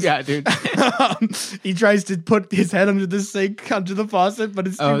he says. yeah, dude. He tries to put his head under the sink, under the faucet, but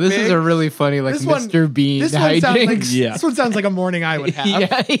it's too Oh, this big. is a really funny like This one- Mr. Bean This one sounds like hijinks. Yeah. this one sounds like a morning I would have.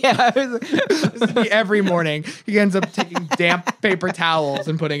 yeah. This would be every morning. He ends up taking damp paper towels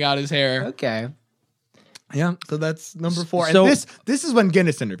and putting out his hair. Okay. Yeah, so that's number 4. So- And this is when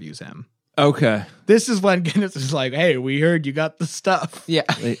Guinness interviews him. Okay. This is when Guinness is like, "Hey, we heard you got the stuff." Yeah.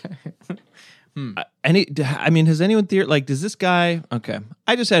 Has anyone does this guy? Okay,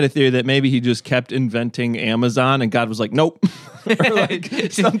 I just had a theory that maybe he just kept inventing Amazon, and God was like, "Nope, Or like,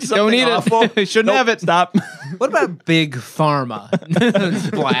 Don't eat awful. it. Shouldn't Nope, have it. Stop." What about Big Pharma?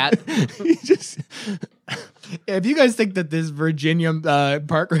 Splat. He just If you guys think that this Virginia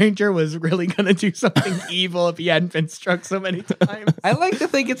park ranger was really going to do something evil if he hadn't been struck so many times. I like to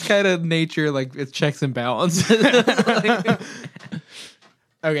think it's kind of nature, like it's checks and balances.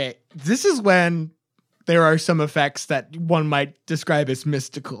 Okay, this is when there are some effects that one might describe as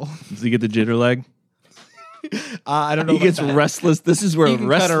mystical. does he get the jitter leg? I don't know. He about gets that. restless. This is where He can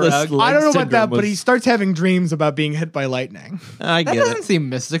cut a restless. rug. leg I don't know about that, syndrome but he was- starts having dreams about being hit by lightning. I That get doesn't it. seem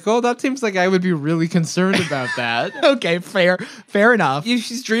mystical. That seems like I would be really concerned about that. Okay, fair enough. If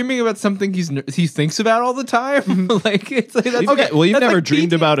she's dreaming about something he thinks about all the time, like it's like that's Okay, well, you've that's never like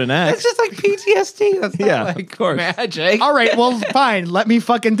dreamed PT about an ex. That's just like PTSD. That's not Yeah, like of course. magic. All right, well, fine. Let me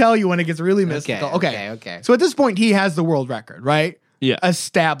fucking tell you when it gets really mystical. okay. So at this point, he has the world record, right? Yeah.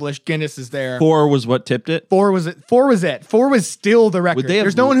 Established. Guinness is there. 4 was what tipped it. 4 was it. 4 was it. 4 was still the record. they have-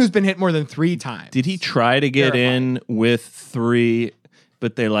 There's no one who's been hit more than 3 times. Did he try to get in with 3,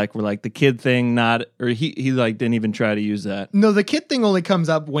 but they were like the kid thing, not, or he didn't even try to use that. No, the kid thing only comes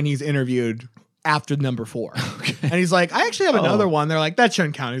up when he's interviewed after number 4. And he's like, I actually have another one. They're like, that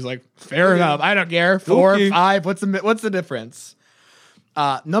shouldn't count. He's like, fair enough. I don't care. 4, Okay. 5. What's the difference?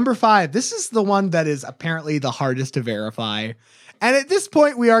 Number 5. This is the one that is apparently the hardest to verify. And at this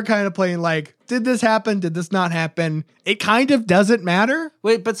point, we are kind of playing like, did this happen? Did this not happen? It kind of doesn't matter.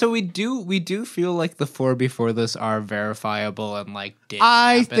 Wait, but so we do feel like the 4 before this are verifiable and like did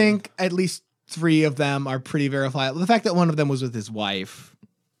I happen. think at least 3 of them are pretty verifiable. The fact that one of them was with his wife.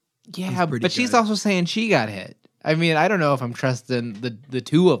 Yeah, pretty but she's good. also saying she got hit. I mean, I don't know if I'm trusting the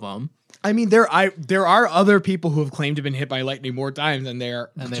 2 of them, I mean, there are other people who have claimed to have been hit by lightning more times than they're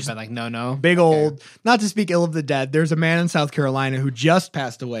and they've been like, no. big old, not to speak ill of the dead. There's a man in South Carolina who just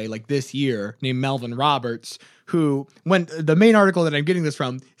passed away like this year named Melvin Roberts, who, when the main article that I'm getting this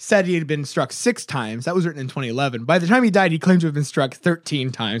from said he had been struck 6 times. That was written in 2011. By the time he died, he claimed to have been struck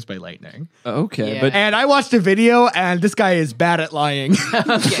 13 times by lightning. Okay, Yeah. but And I watched a video, and this guy is bad at lying.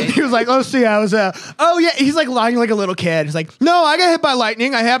 He was like, "Oh, see, I was he's like lying like a little kid. He's like, no, I got hit by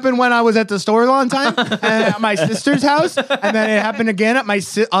lightning. It happened when I was at the store one time, and at my sister's house, and then it happened again at my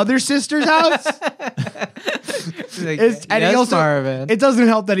other sister's house." And he also, Marvin. it doesn't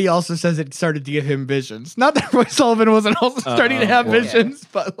help that he also says it started to give him visions. Not that Roy Sullivan wasn't also starting to have well. visions,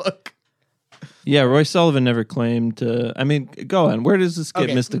 but look. Yeah, Roy Sullivan never claimed to. I mean, go on. Where does this get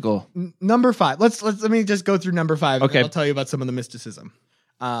Okay. mystical? Number 5. Let me just go through number 5. And Okay. then I'll tell you about some of the mysticism.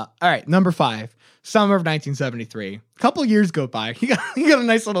 All right, number 5. Summer of 1973. A couple years go by. He got a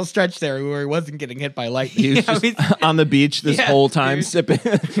nice little stretch there where he wasn't getting hit by lightning. He was just on the beach this whole time sipping.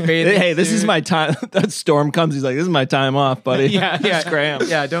 Hey, this is my time. That storm comes. He's like, this is my time off, buddy. Yeah. Scram.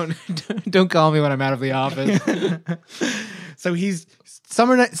 Yeah, don't call me when I'm out of the office. So he's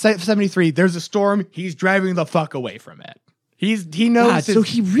summer 73. There's a storm. He's driving the fuck away from it. He knows. God, so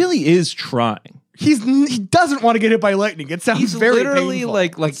he really is trying. he doesn't want to get hit by lightning. It sounds He's very literally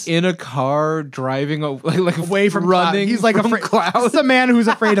painful. like in a car driving away from running. He's like from afraid. clouds. This is a man who's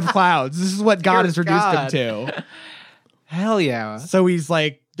afraid of clouds. This is what God Dear has reduced God. him to. Hell yeah. So he's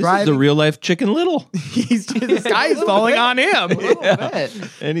like This is driving. the real life Chicken Little, The sky is falling on him.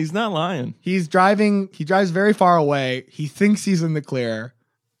 and he's not lying. He's driving. He drives very far away. He thinks he's in the clear.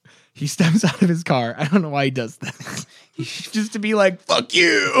 He steps out of his car. I don't know why he does this. Just to be like, fuck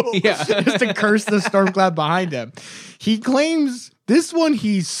you. Yeah. Just to curse the storm cloud behind him. He claims this one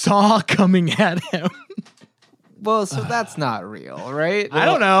he saw coming at him. Well, so that's not real, right? I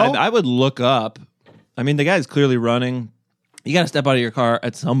don't know. I would look up. I mean, the guy's clearly running. You got to step out of your car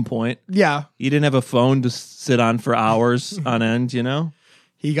at some point. Yeah. You didn't have a phone to sit on for hours on end, you know?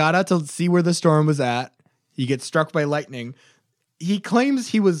 He got out to see where the storm was at. He gets struck by lightning. He claims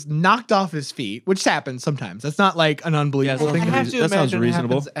he was knocked off his feet, which happens sometimes. That's not like an unbelievable Yeah, thing. I to have do. to That sounds imagine it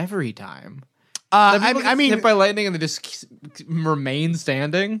reasonable. happens every time. I mean, hit by lightning and they just remain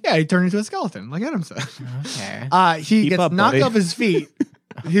standing. yeah, he turned into a skeleton, like Adam said. Okay. He Keep gets up, knocked buddy. off his feet.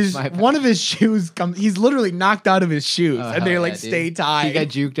 My bad. One of his shoes comes. He's literally knocked out of his shoes, Oh, and they hell like yeah, dude. stay tied. He got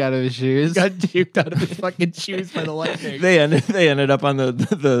juked out of his shoes. got duked out of his fucking shoes by the lightning. They ended up on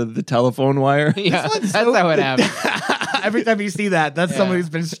the telephone wire. Yeah, that's so- how it happened. Every time you see that, that's someone who's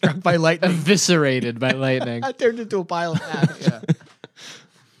been struck by lightning. Eviscerated by lightning. Turned into a pile of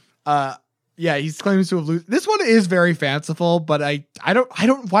ash. Yeah, he claims to have lose. This one is very fanciful, but I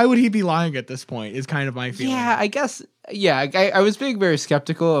don't. Why would he be lying at this point? Is kind of my feeling. Yeah, I guess. Yeah, I was being very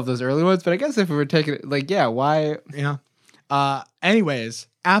skeptical of those early ones, but I guess if we were taking it, like, yeah, why? Yeah. Anyways,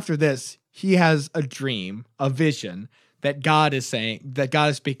 after this, he has a dream, a vision that God is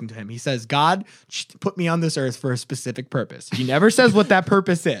speaking to him. He says, God put me on this earth for a specific purpose. He never says what that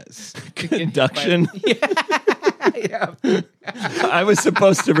purpose is. Induction. Yeah. I was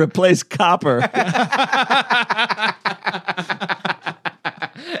supposed to replace copper.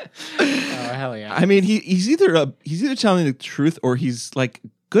 Oh hell yeah. I mean, he's either telling the truth or he's like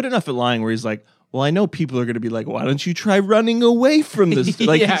good enough at lying where he's like, well, I know people are going to be like, why don't you try running away from this?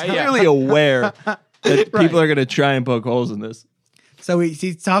 Like Yeah, he's yeah. clearly aware that people are going to try and poke holes in this. So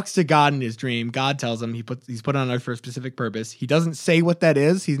he talks to God in his dream. God tells him he's put on earth for a specific purpose. He doesn't say what that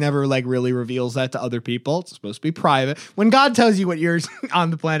is. He's never like really reveals that to other people. It's supposed to be private. When God tells you what you're on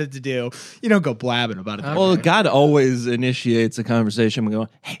the planet to do, you don't go blabbing about it. Well, God always initiates a conversation and go,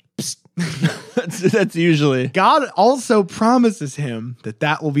 hey, psst. that's usually. God also promises him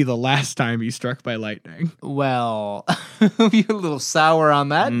that will be the last time he's struck by lightning. Well, you're a little sour on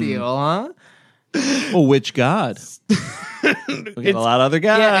that deal, huh? Well, which God? We got a lot of other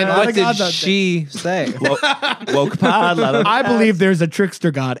gods. Yeah, and lot what of did gods out she say? Woke pod, lot of I believe there's a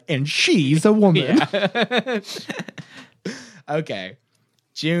trickster God, and she's a woman. Okay.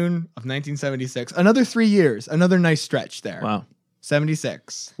 June of 1976. Another 3 years. Another nice stretch there. Wow.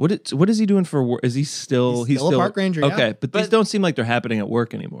 76. What is he doing for work? Is he still? He's still a park ranger, yeah. Okay, but these don't seem like they're happening at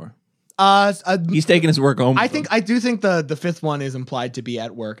work anymore. He's He's taking his work home. I do think the fifth one is implied to be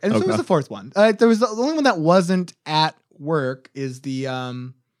at work, and so Okay. was the fourth one. There was the only one that wasn't at work is the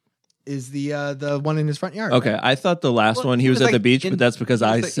one in his front yard. Okay, I thought the last Well, one he he was was, at the like, beach, in- but that's because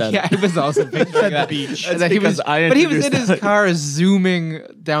I said. Yeah, I was also picturing that. beach. And that he was, because I but he was in introduced his that. car zooming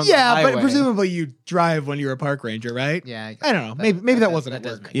down the Yeah, highway. but presumably you drive when you're a park ranger, right? Yeah, I don't know. Maybe that wasn't at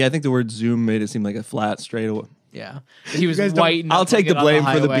does work. make- Yeah, I think the word zoom made it seem like a flat straight away. Yeah, he was guys don't- white. I'll take the blame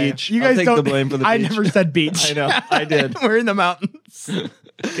for the beach. You I'll guys take don't. the blame for the I beach. never said beach. I know, I did. We're in the mountains.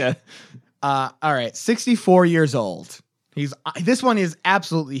 Okay. All right, 64 years old. He's on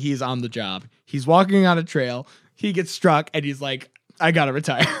the job. He's walking on a trail. He gets struck, and he's like, "I gotta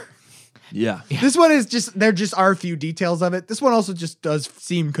retire." Yeah. This one is there just are a few details of it. This one also just does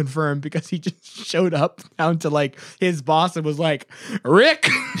seem confirmed because he just showed up down to like his boss and was like, "Rick,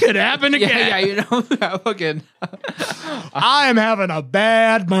 it happened again. Yeah, you know, fucking. I am having a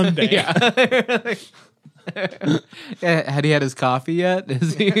bad Monday." Yeah. Had he had his coffee yet?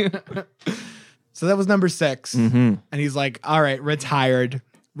 Is he? So that was number 6. Mm-hmm. And he's like, "All right, retired."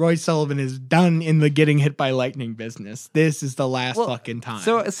 Roy Sullivan is done in the getting hit by lightning business. This is the last fucking time.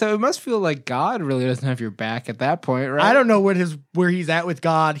 So it must feel like God really doesn't have your back at that point, right? I don't know where he's at with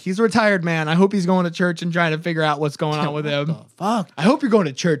God. He's a retired man. I hope he's going to church and trying to figure out what's going on with him. Fuck. I hope you're going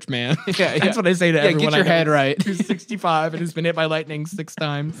to church, man. Yeah. That's what I say to everyone. Get your head right. Who's 65 and who's been hit by lightning 6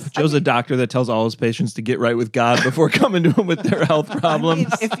 times. Joe's a doctor that tells all his patients to get right with God before coming to him with their health problems.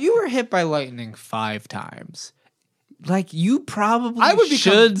 If you were hit by lightning 5 times, like you probably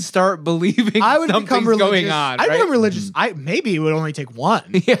should start believing I would become something's religious. going on. I'd right? become religious. Maybe it would only take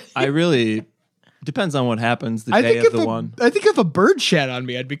one. I really depends on what happens the day of the one. I think if a bird shat on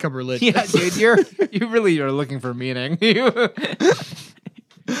me, I'd become religious. Yeah, dude, you really are looking for meaning.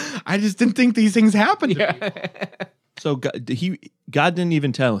 I just didn't think these things happened to me. So God didn't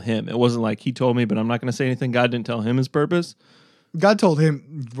even tell him. It wasn't like he told me, but I'm not going to say anything. God didn't tell him his purpose. God told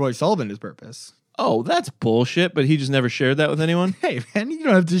him Roy Sullivan his purpose. Oh, that's bullshit. But he just never shared that with anyone. Hey, man, you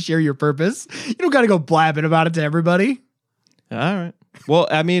don't have to share your purpose. You don't got to go blabbing about it to everybody. All right. Well,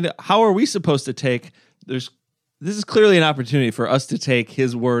 I mean, how are we supposed to take? This is clearly an opportunity for us to take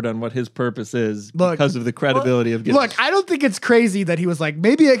his word on what his purpose is because of the credibility of getting. Look, I don't think it's crazy that he was like,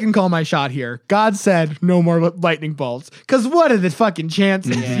 maybe I can call my shot here. God said no more lightning bolts. Because what are the fucking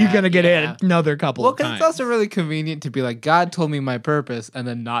chances you're going to get hit another couple of Because times? it's also really convenient to be like, God told me my purpose and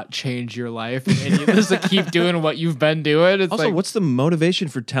then not change your life. And you just like, keep doing what you've been doing. It's Also, like, what's the motivation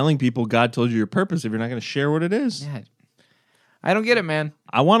for telling people God told you your purpose if you're not going to share what it is? yeah, I don't get it, man.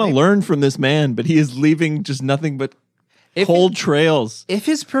 I want to learn from this man, but he is leaving just nothing but cold trails. If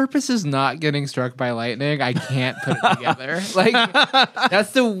his purpose is not getting struck by lightning, I can't put it together. Like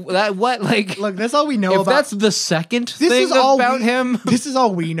Look, that's all we know if about. that's the second This thing is all about him. This is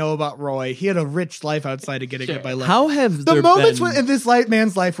all we know about Roy. He had a rich life outside of getting hit by lightning. How have The there moments been, in this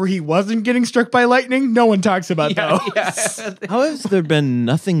man's life where he wasn't getting struck by lightning, no one talks about those. how has there been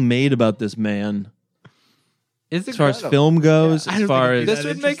nothing made about this man It's as far as film goes? I As don't far think as This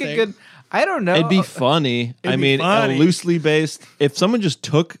would make a good. I don't know. it'd be funny. I be mean, funny. loosely based. If someone just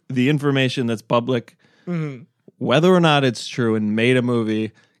took the information that's public, whether or not it's true, and made a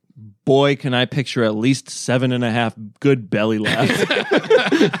movie, boy, can I picture at least 7.5 good belly laughs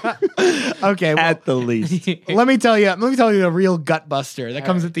Okay, well, at the least. let me tell you the real gut buster that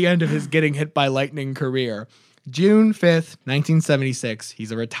comes at the end of his getting hit by lightning career. June 5th, 1976.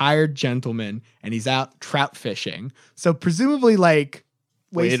 He's a retired gentleman and he's out trout fishing. So presumably like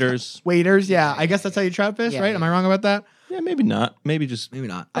Waiters. Yeah. I guess that's how you trout fish, right? Am I wrong about that? Yeah, maybe not. Maybe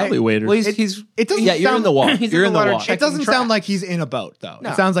not. Probably waiters. Well, he's It doesn't yeah, you're in sound, the water. He's You're in the water It checking doesn't sound traps. like he's in a boat though. No.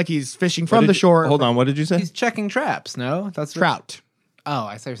 It sounds like he's fishing What from did the you- shore. Hold on. What did you say? he's checking traps. No, that's what- Trout. Oh,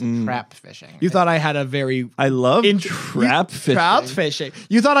 I thought you said trap fishing. You thought I had a very I love in- trap fishing. trout fishing.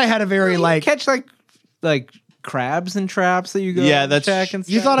 You thought I had a very You like catch like crabs and traps that you go Yeah, that's- check and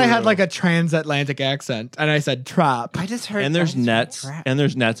stuff. you thought I had like a transatlantic accent and I said trap. I just heard And there's I just heard nets. trap. And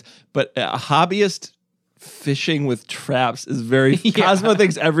there's nets. But a hobbyist fishing with traps is very. Cosmo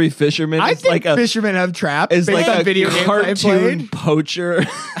thinks every fisherman I is think like a fishermen have traps is based like on a video games I cartoon played. poacher.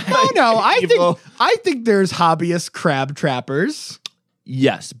 No, Evil. I think there's hobbyist crab trappers.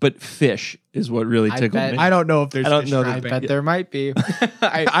 Yes, but fish is what really I tickled bet- me. I don't know if there's I don't fish know trapping. I bet there might be.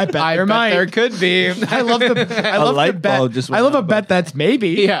 I bet there might. there could be. I love the light bet. bulb just I went love a on, bet that's maybe.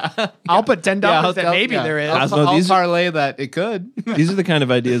 Yeah. I'll put $10 I'll- that I'll- maybe yeah. there is. I'll, Cosmo, I'll these- parlay that it could. These are the kind of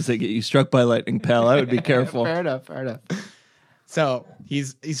ideas that get you struck by lightning, pal. I would be careful. Fair enough. Fair enough. So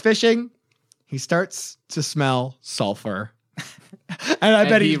he's fishing. He starts to smell sulfur. And I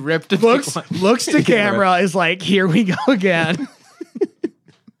bet he he ripped a big looks one. looks to camera is like, here we go again.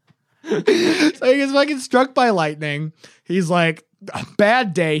 So he gets fucking struck by lightning. He's like, a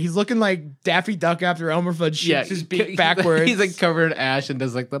bad day. He's looking like Daffy Duck after Elmer Fudd shoots his beak backwards. He's like covered in ash and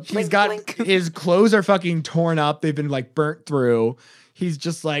does like the. He's got his clothes are fucking torn up. They've been like burnt through. He's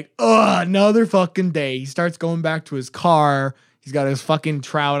just like, ugh, another fucking day. He starts going back to his car. He's got his fucking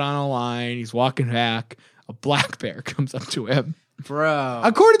trout on a line. He's walking back. A black bear comes up to him. bro.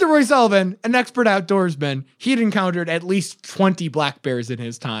 According to Roy Sullivan, an expert outdoorsman, he'd encountered at least 20 black bears in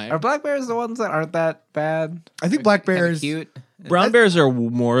his time. Are black bears the ones that aren't that bad? I think black Kinda bears. cute. Brown bears are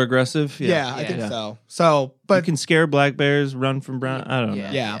more aggressive. Yeah, I think Yeah. so. So, You but can scare black bears, run from brown. I don't know.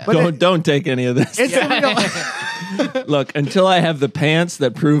 yeah, but Don't take any of this. it's the real. Look, until I have the pants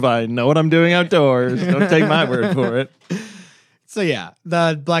that prove I know what I'm doing outdoors, don't take my word for it. So yeah,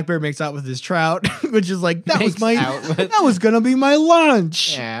 the black bear makes out with his trout, which is like that was Makes out with- that was gonna be my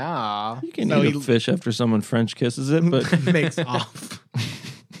lunch. Yeah. You can So eat he- a fish after someone French kisses it, but Makes off.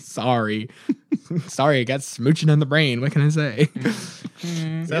 Sorry, I got smooching in the brain. What can I say?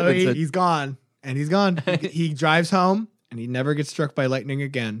 So Yeah, he's gone, and he's gone. He drives home, and he never gets struck by lightning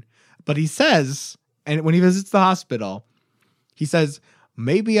again. But he says, and when he visits the hospital, he says,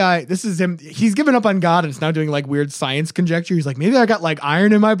 this is him. He's given up on God and is now doing like weird science conjecture. He's like, maybe I got like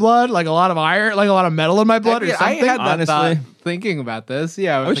iron in my blood, like a lot of iron, like a lot of metal in my blood or I something. had that Honestly. thought thinking about this.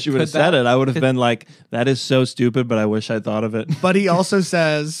 Yeah. I wish you would have said it. I would have been like, that is so stupid, but I wish I thought of it. But he also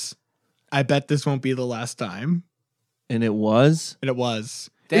says, I bet this won't be the last time. And it was? And it was.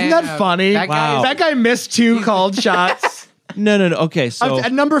 Damn. Isn't that funny? That Guy missed 2 called shots. No. Okay, so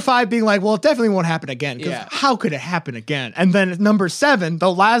At number 5 being like, well, it definitely won't happen again. Because Yeah. how could it happen again? And then at number 7, the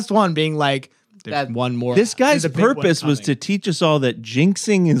last one being like, there's That- one more. this guy's There's a big one purpose was to coming. teach us all that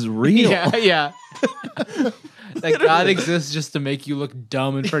jinxing is real. Yeah. That God exists just to make you look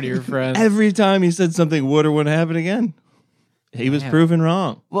dumb in front of your friends. Every time he said something would or wouldn't happen again, he was proven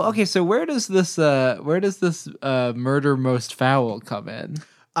wrong. Well, okay, so where does this murder most foul come in?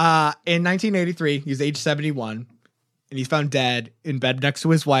 In 1983, he's age 71, and he's found dead in bed next to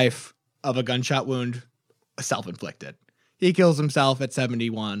his wife of a gunshot wound, self-inflicted. He kills himself at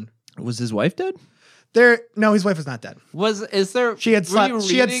 71. Was his wife dead? No, his wife was not dead. She had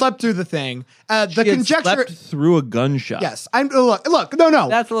slept through the thing. The She had conjecture. slept through a gunshot. Yes, look. No.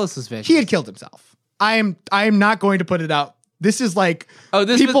 That's a little suspicious. He had killed himself. I am not going to put it out. This is like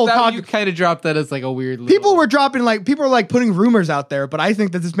people talk. You kind of dropped that as like a weird. People were dropping people were putting rumors out there, but I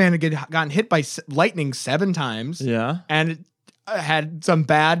think that this man had gotten hit by lightning 7 times. Yeah. And had some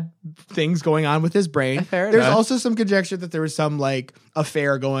bad things going on with his brain. Fair There's enough. also some conjecture that there was some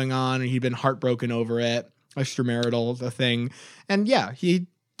affair going on and he'd been heartbroken over it, extramarital thing. And yeah, he,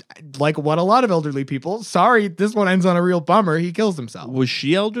 like what a lot of elderly people, sorry, this one ends on a real bummer. He kills himself. Was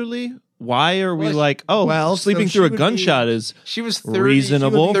she elderly? Why are we sleeping so through she a would gunshot is She was 30,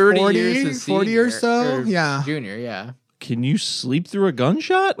 reasonable. 30 40, years his 40 or senior, so? Yeah. junior. Yeah. Can you sleep through a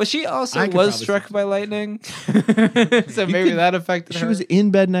gunshot? Well, she also I could was probably struck sleep by lightning, so maybe that affected She her. was in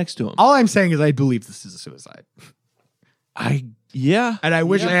bed next to him. All I'm saying is I believe this is a suicide. Yeah. And I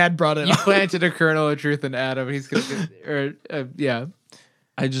wish I had brought it You up. planted a kernel of truth in Adam. He's gonna, yeah.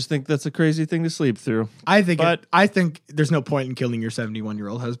 I just think that's a crazy thing to sleep through. I think there's no point in killing your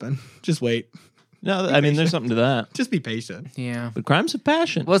 71-year-old husband. Just wait. No, I mean, there's something to that. Just be patient. Yeah. But crimes of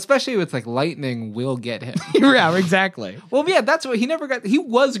passion. Well, especially with lightning will get him. Yeah, exactly. Well, yeah, that's what he never got. He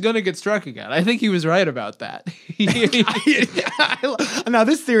was gonna get struck again. I think he was right about that. Now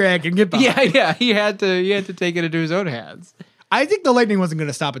this theory I can get behind. yeah. He had to take it into his own hands. I think the lightning wasn't going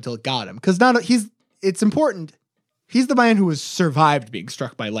to stop until it got him because it's important. He's the man who has survived being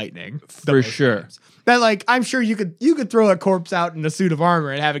struck by lightning For most sure. times. That I'm sure you could throw a corpse out in a suit of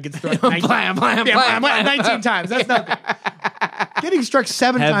armor and have it get struck 19, Blam, blam, blam, blam. 19 times. That's nothing. Getting struck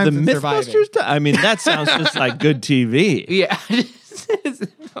 7 Have times the and surviving. Mythbusters I mean, that sounds just like good TV. Yeah.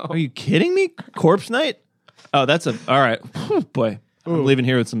 Are you kidding me? Corpse Night? Oh, that's all right. Whew, boy, I'm leaving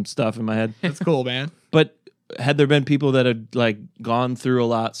here with some stuff in my head. That's cool, man. But had there been people that had gone through a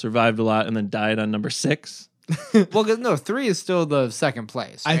lot, survived a lot, and then died on number 6? Well, no, 3 is still the second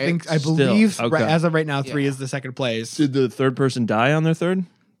place. Right? I believe okay. as of right now 3 Yeah. is the second place. Did the third person die on their third?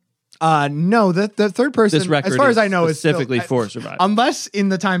 No, the third person, This record as far is as I know, is specifically still, for survival. Unless in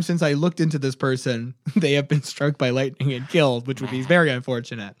the time since I looked into this person, they have been struck by lightning and killed, which would be very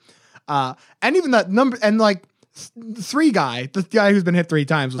unfortunate. And even that number, and 3 guy, the guy who's been hit 3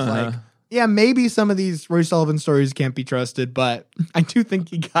 times was yeah, maybe some of these Roy Sullivan stories can't be trusted, but I do think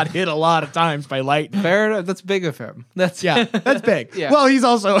he got hit a lot of times by lightning. Fair enough. That's big of him. That's Big. Yeah. Well, he's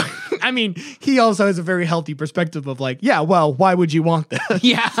also, he also has a very healthy perspective of why would you want this?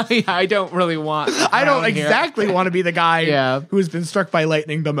 yeah. I don't really want. I don't around here. exactly want to be the guy Yeah. who has been struck by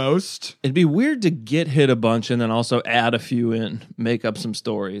lightning the most. It'd be weird to get hit a bunch and then also add a few in, make up some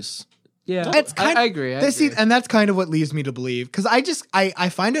stories. Yeah, That's I agree. And that's kind of what leads me to believe, because I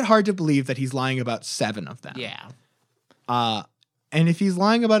find it hard to believe that he's lying about 7 of them. Yeah. And if he's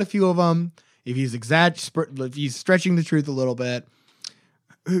lying about a few of them, if he's if he's stretching the truth a little bit,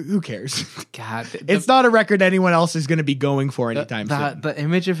 who cares? God, It's not a record anyone else is going to be going for anytime soon. The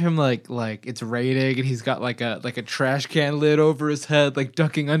image of him like it's raining and he's got like a trash can lid over his head,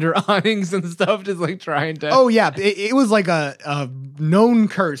 ducking under awnings and stuff, just trying to. Oh yeah, it was like a known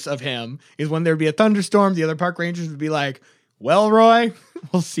curse of him is when there'd be a thunderstorm, the other park rangers would be like, "Well, Roy,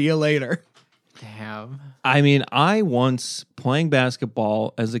 we'll see you later." Damn. I mean, I once playing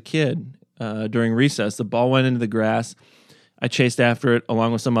basketball as a kid during recess, the ball went into the grass. I chased after it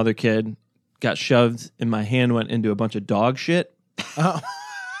along with some other kid, got shoved, and my hand went into a bunch of dog shit. Oh.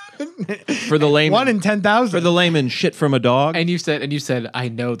 For the layman, 1 in 10,000. for the layman, shit from a dog. And you said, I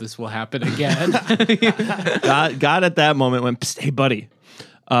know this will happen again. God at that moment went, "Psst, hey buddy,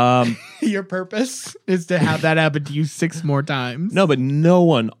 Your purpose is to have that happen to you 6 more times. No, but no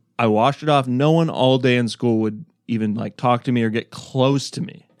one. I washed it off. No one all day in school would even like talk to me or get close to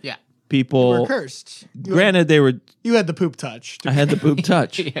me. Yeah. People You were cursed. Granted, they were. You had the poop touch. I had the poop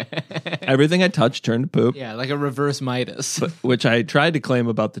touch. Everything I touched turned to poop. Yeah, like a reverse Midas. Which I tried to claim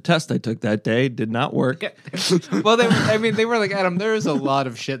about the test I took that day. Did not work. Well, they were like, Adam, there's a lot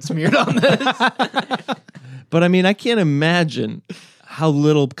of shit smeared on this. But I mean, I can't imagine how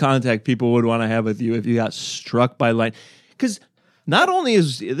little contact people would want to have with you if you got struck by lightning. Because not only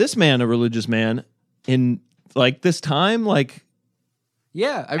is this man a religious man, in like this time, like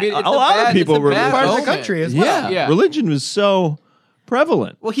Yeah, I mean, it's A lot of people were bad part of the omen. country as well. Yeah. religion was so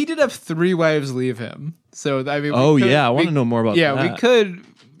prevalent. Well, he did have 3 wives leave him. So, I mean, Oh, yeah, I wanna know more about Yeah, that. we could.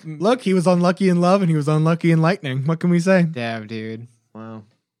 Look, he was unlucky in love and he was unlucky in lightning. What can we say? Damn, dude. Wow.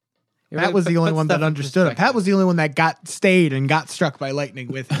 Pat was the only one that understood it. Pat was the only one that stayed and got struck by lightning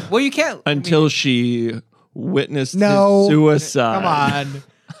with him. Well, you can't. Until she witnessed No. his suicide. Come on.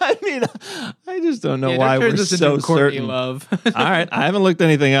 I mean, I just don't know Yeah, why don't turn we're this so into Courtney certain. Love. All right, I haven't looked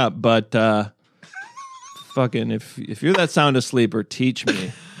anything up, but fucking if you're that sound asleep, or teach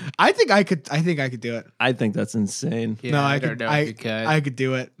me. I think I could do it. I think that's insane. Yeah, No, I don't could know I if you could. I could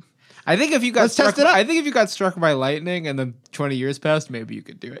do it. I think if you got Let's struck, test it out. I think if you got struck by lightning and then 20 years passed, maybe you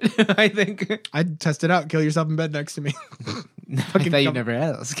could do it. I think. I'd test it out. Kill yourself in bed next to me. I thought you'd never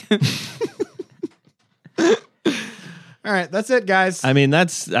ask. All right, that's it, guys. I mean,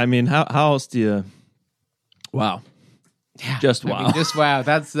 how else do you? Wow. Yeah, Just I wow. mean, just wow.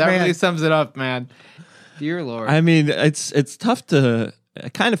 That Man. really sums it up, man. Dear Lord. I mean, it's tough to.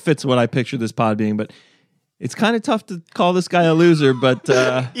 It kind of fits what I pictured this pod being, but it's kind of tough to call this guy a loser. But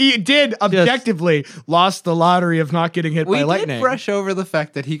He did objectively lost the lottery of not getting hit we by did lightning. brush over the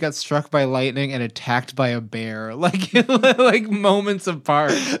fact that he got struck by lightning and attacked by a bear, like moments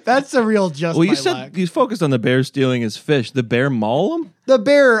apart. That's a real just. well, you my said luck. you focused on the bear stealing his fish. The bear maul him? The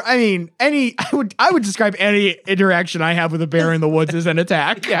bear. I mean, I would describe any interaction I have with a bear in the woods as an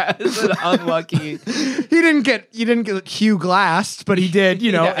attack. Yeah, it's an unlucky. He didn't get Hugh Glassed, but he did.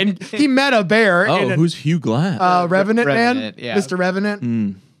 You know, Yeah. and he met a bear. Oh, in who's Hugh Glass? Revenant man, Revenant, yeah. Mr.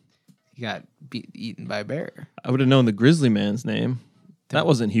 Revenant. He got eaten by a bear. I would have known the grizzly man's name. That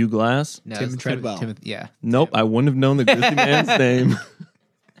wasn't Hugh Glass. No, Tim it's Treadwell. Yeah. Nope, I wouldn't have known the grizzly man's name.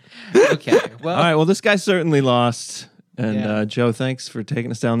 Okay. Well. All right, well, this guy certainly lost. And Yeah. Joe, thanks for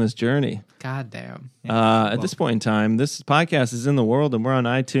taking us down this journey. Goddamn. At this point in time, this podcast is in the world and we're on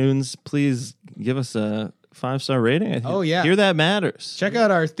iTunes. Please give us a 5-star rating. I think. Oh, yeah. Hear that matters. Check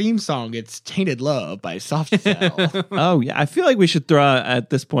out our theme song. It's "Tainted Love" by Soft Cell. Oh, yeah. I feel like we should throw out, at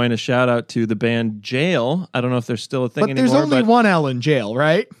this point, a shout out to the band Jail. I don't know if they're still a thing But there's anymore, only but one L in jail,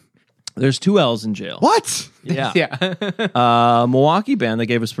 right? there's 2 L's in Jail. What? Yeah. Yeah. Milwaukee band that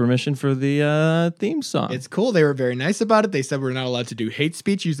gave us permission for the theme song. It's cool. They were very nice about it. They said we're not allowed to do hate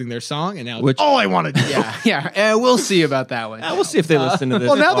speech using their song, and now it's Which- all I want to do. Yeah. We'll see about that one. We'll see if they listen to this.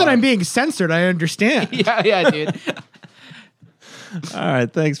 Well, now that I'm being censored, I understand. Yeah, dude. All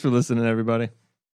right. Thanks for listening, everybody.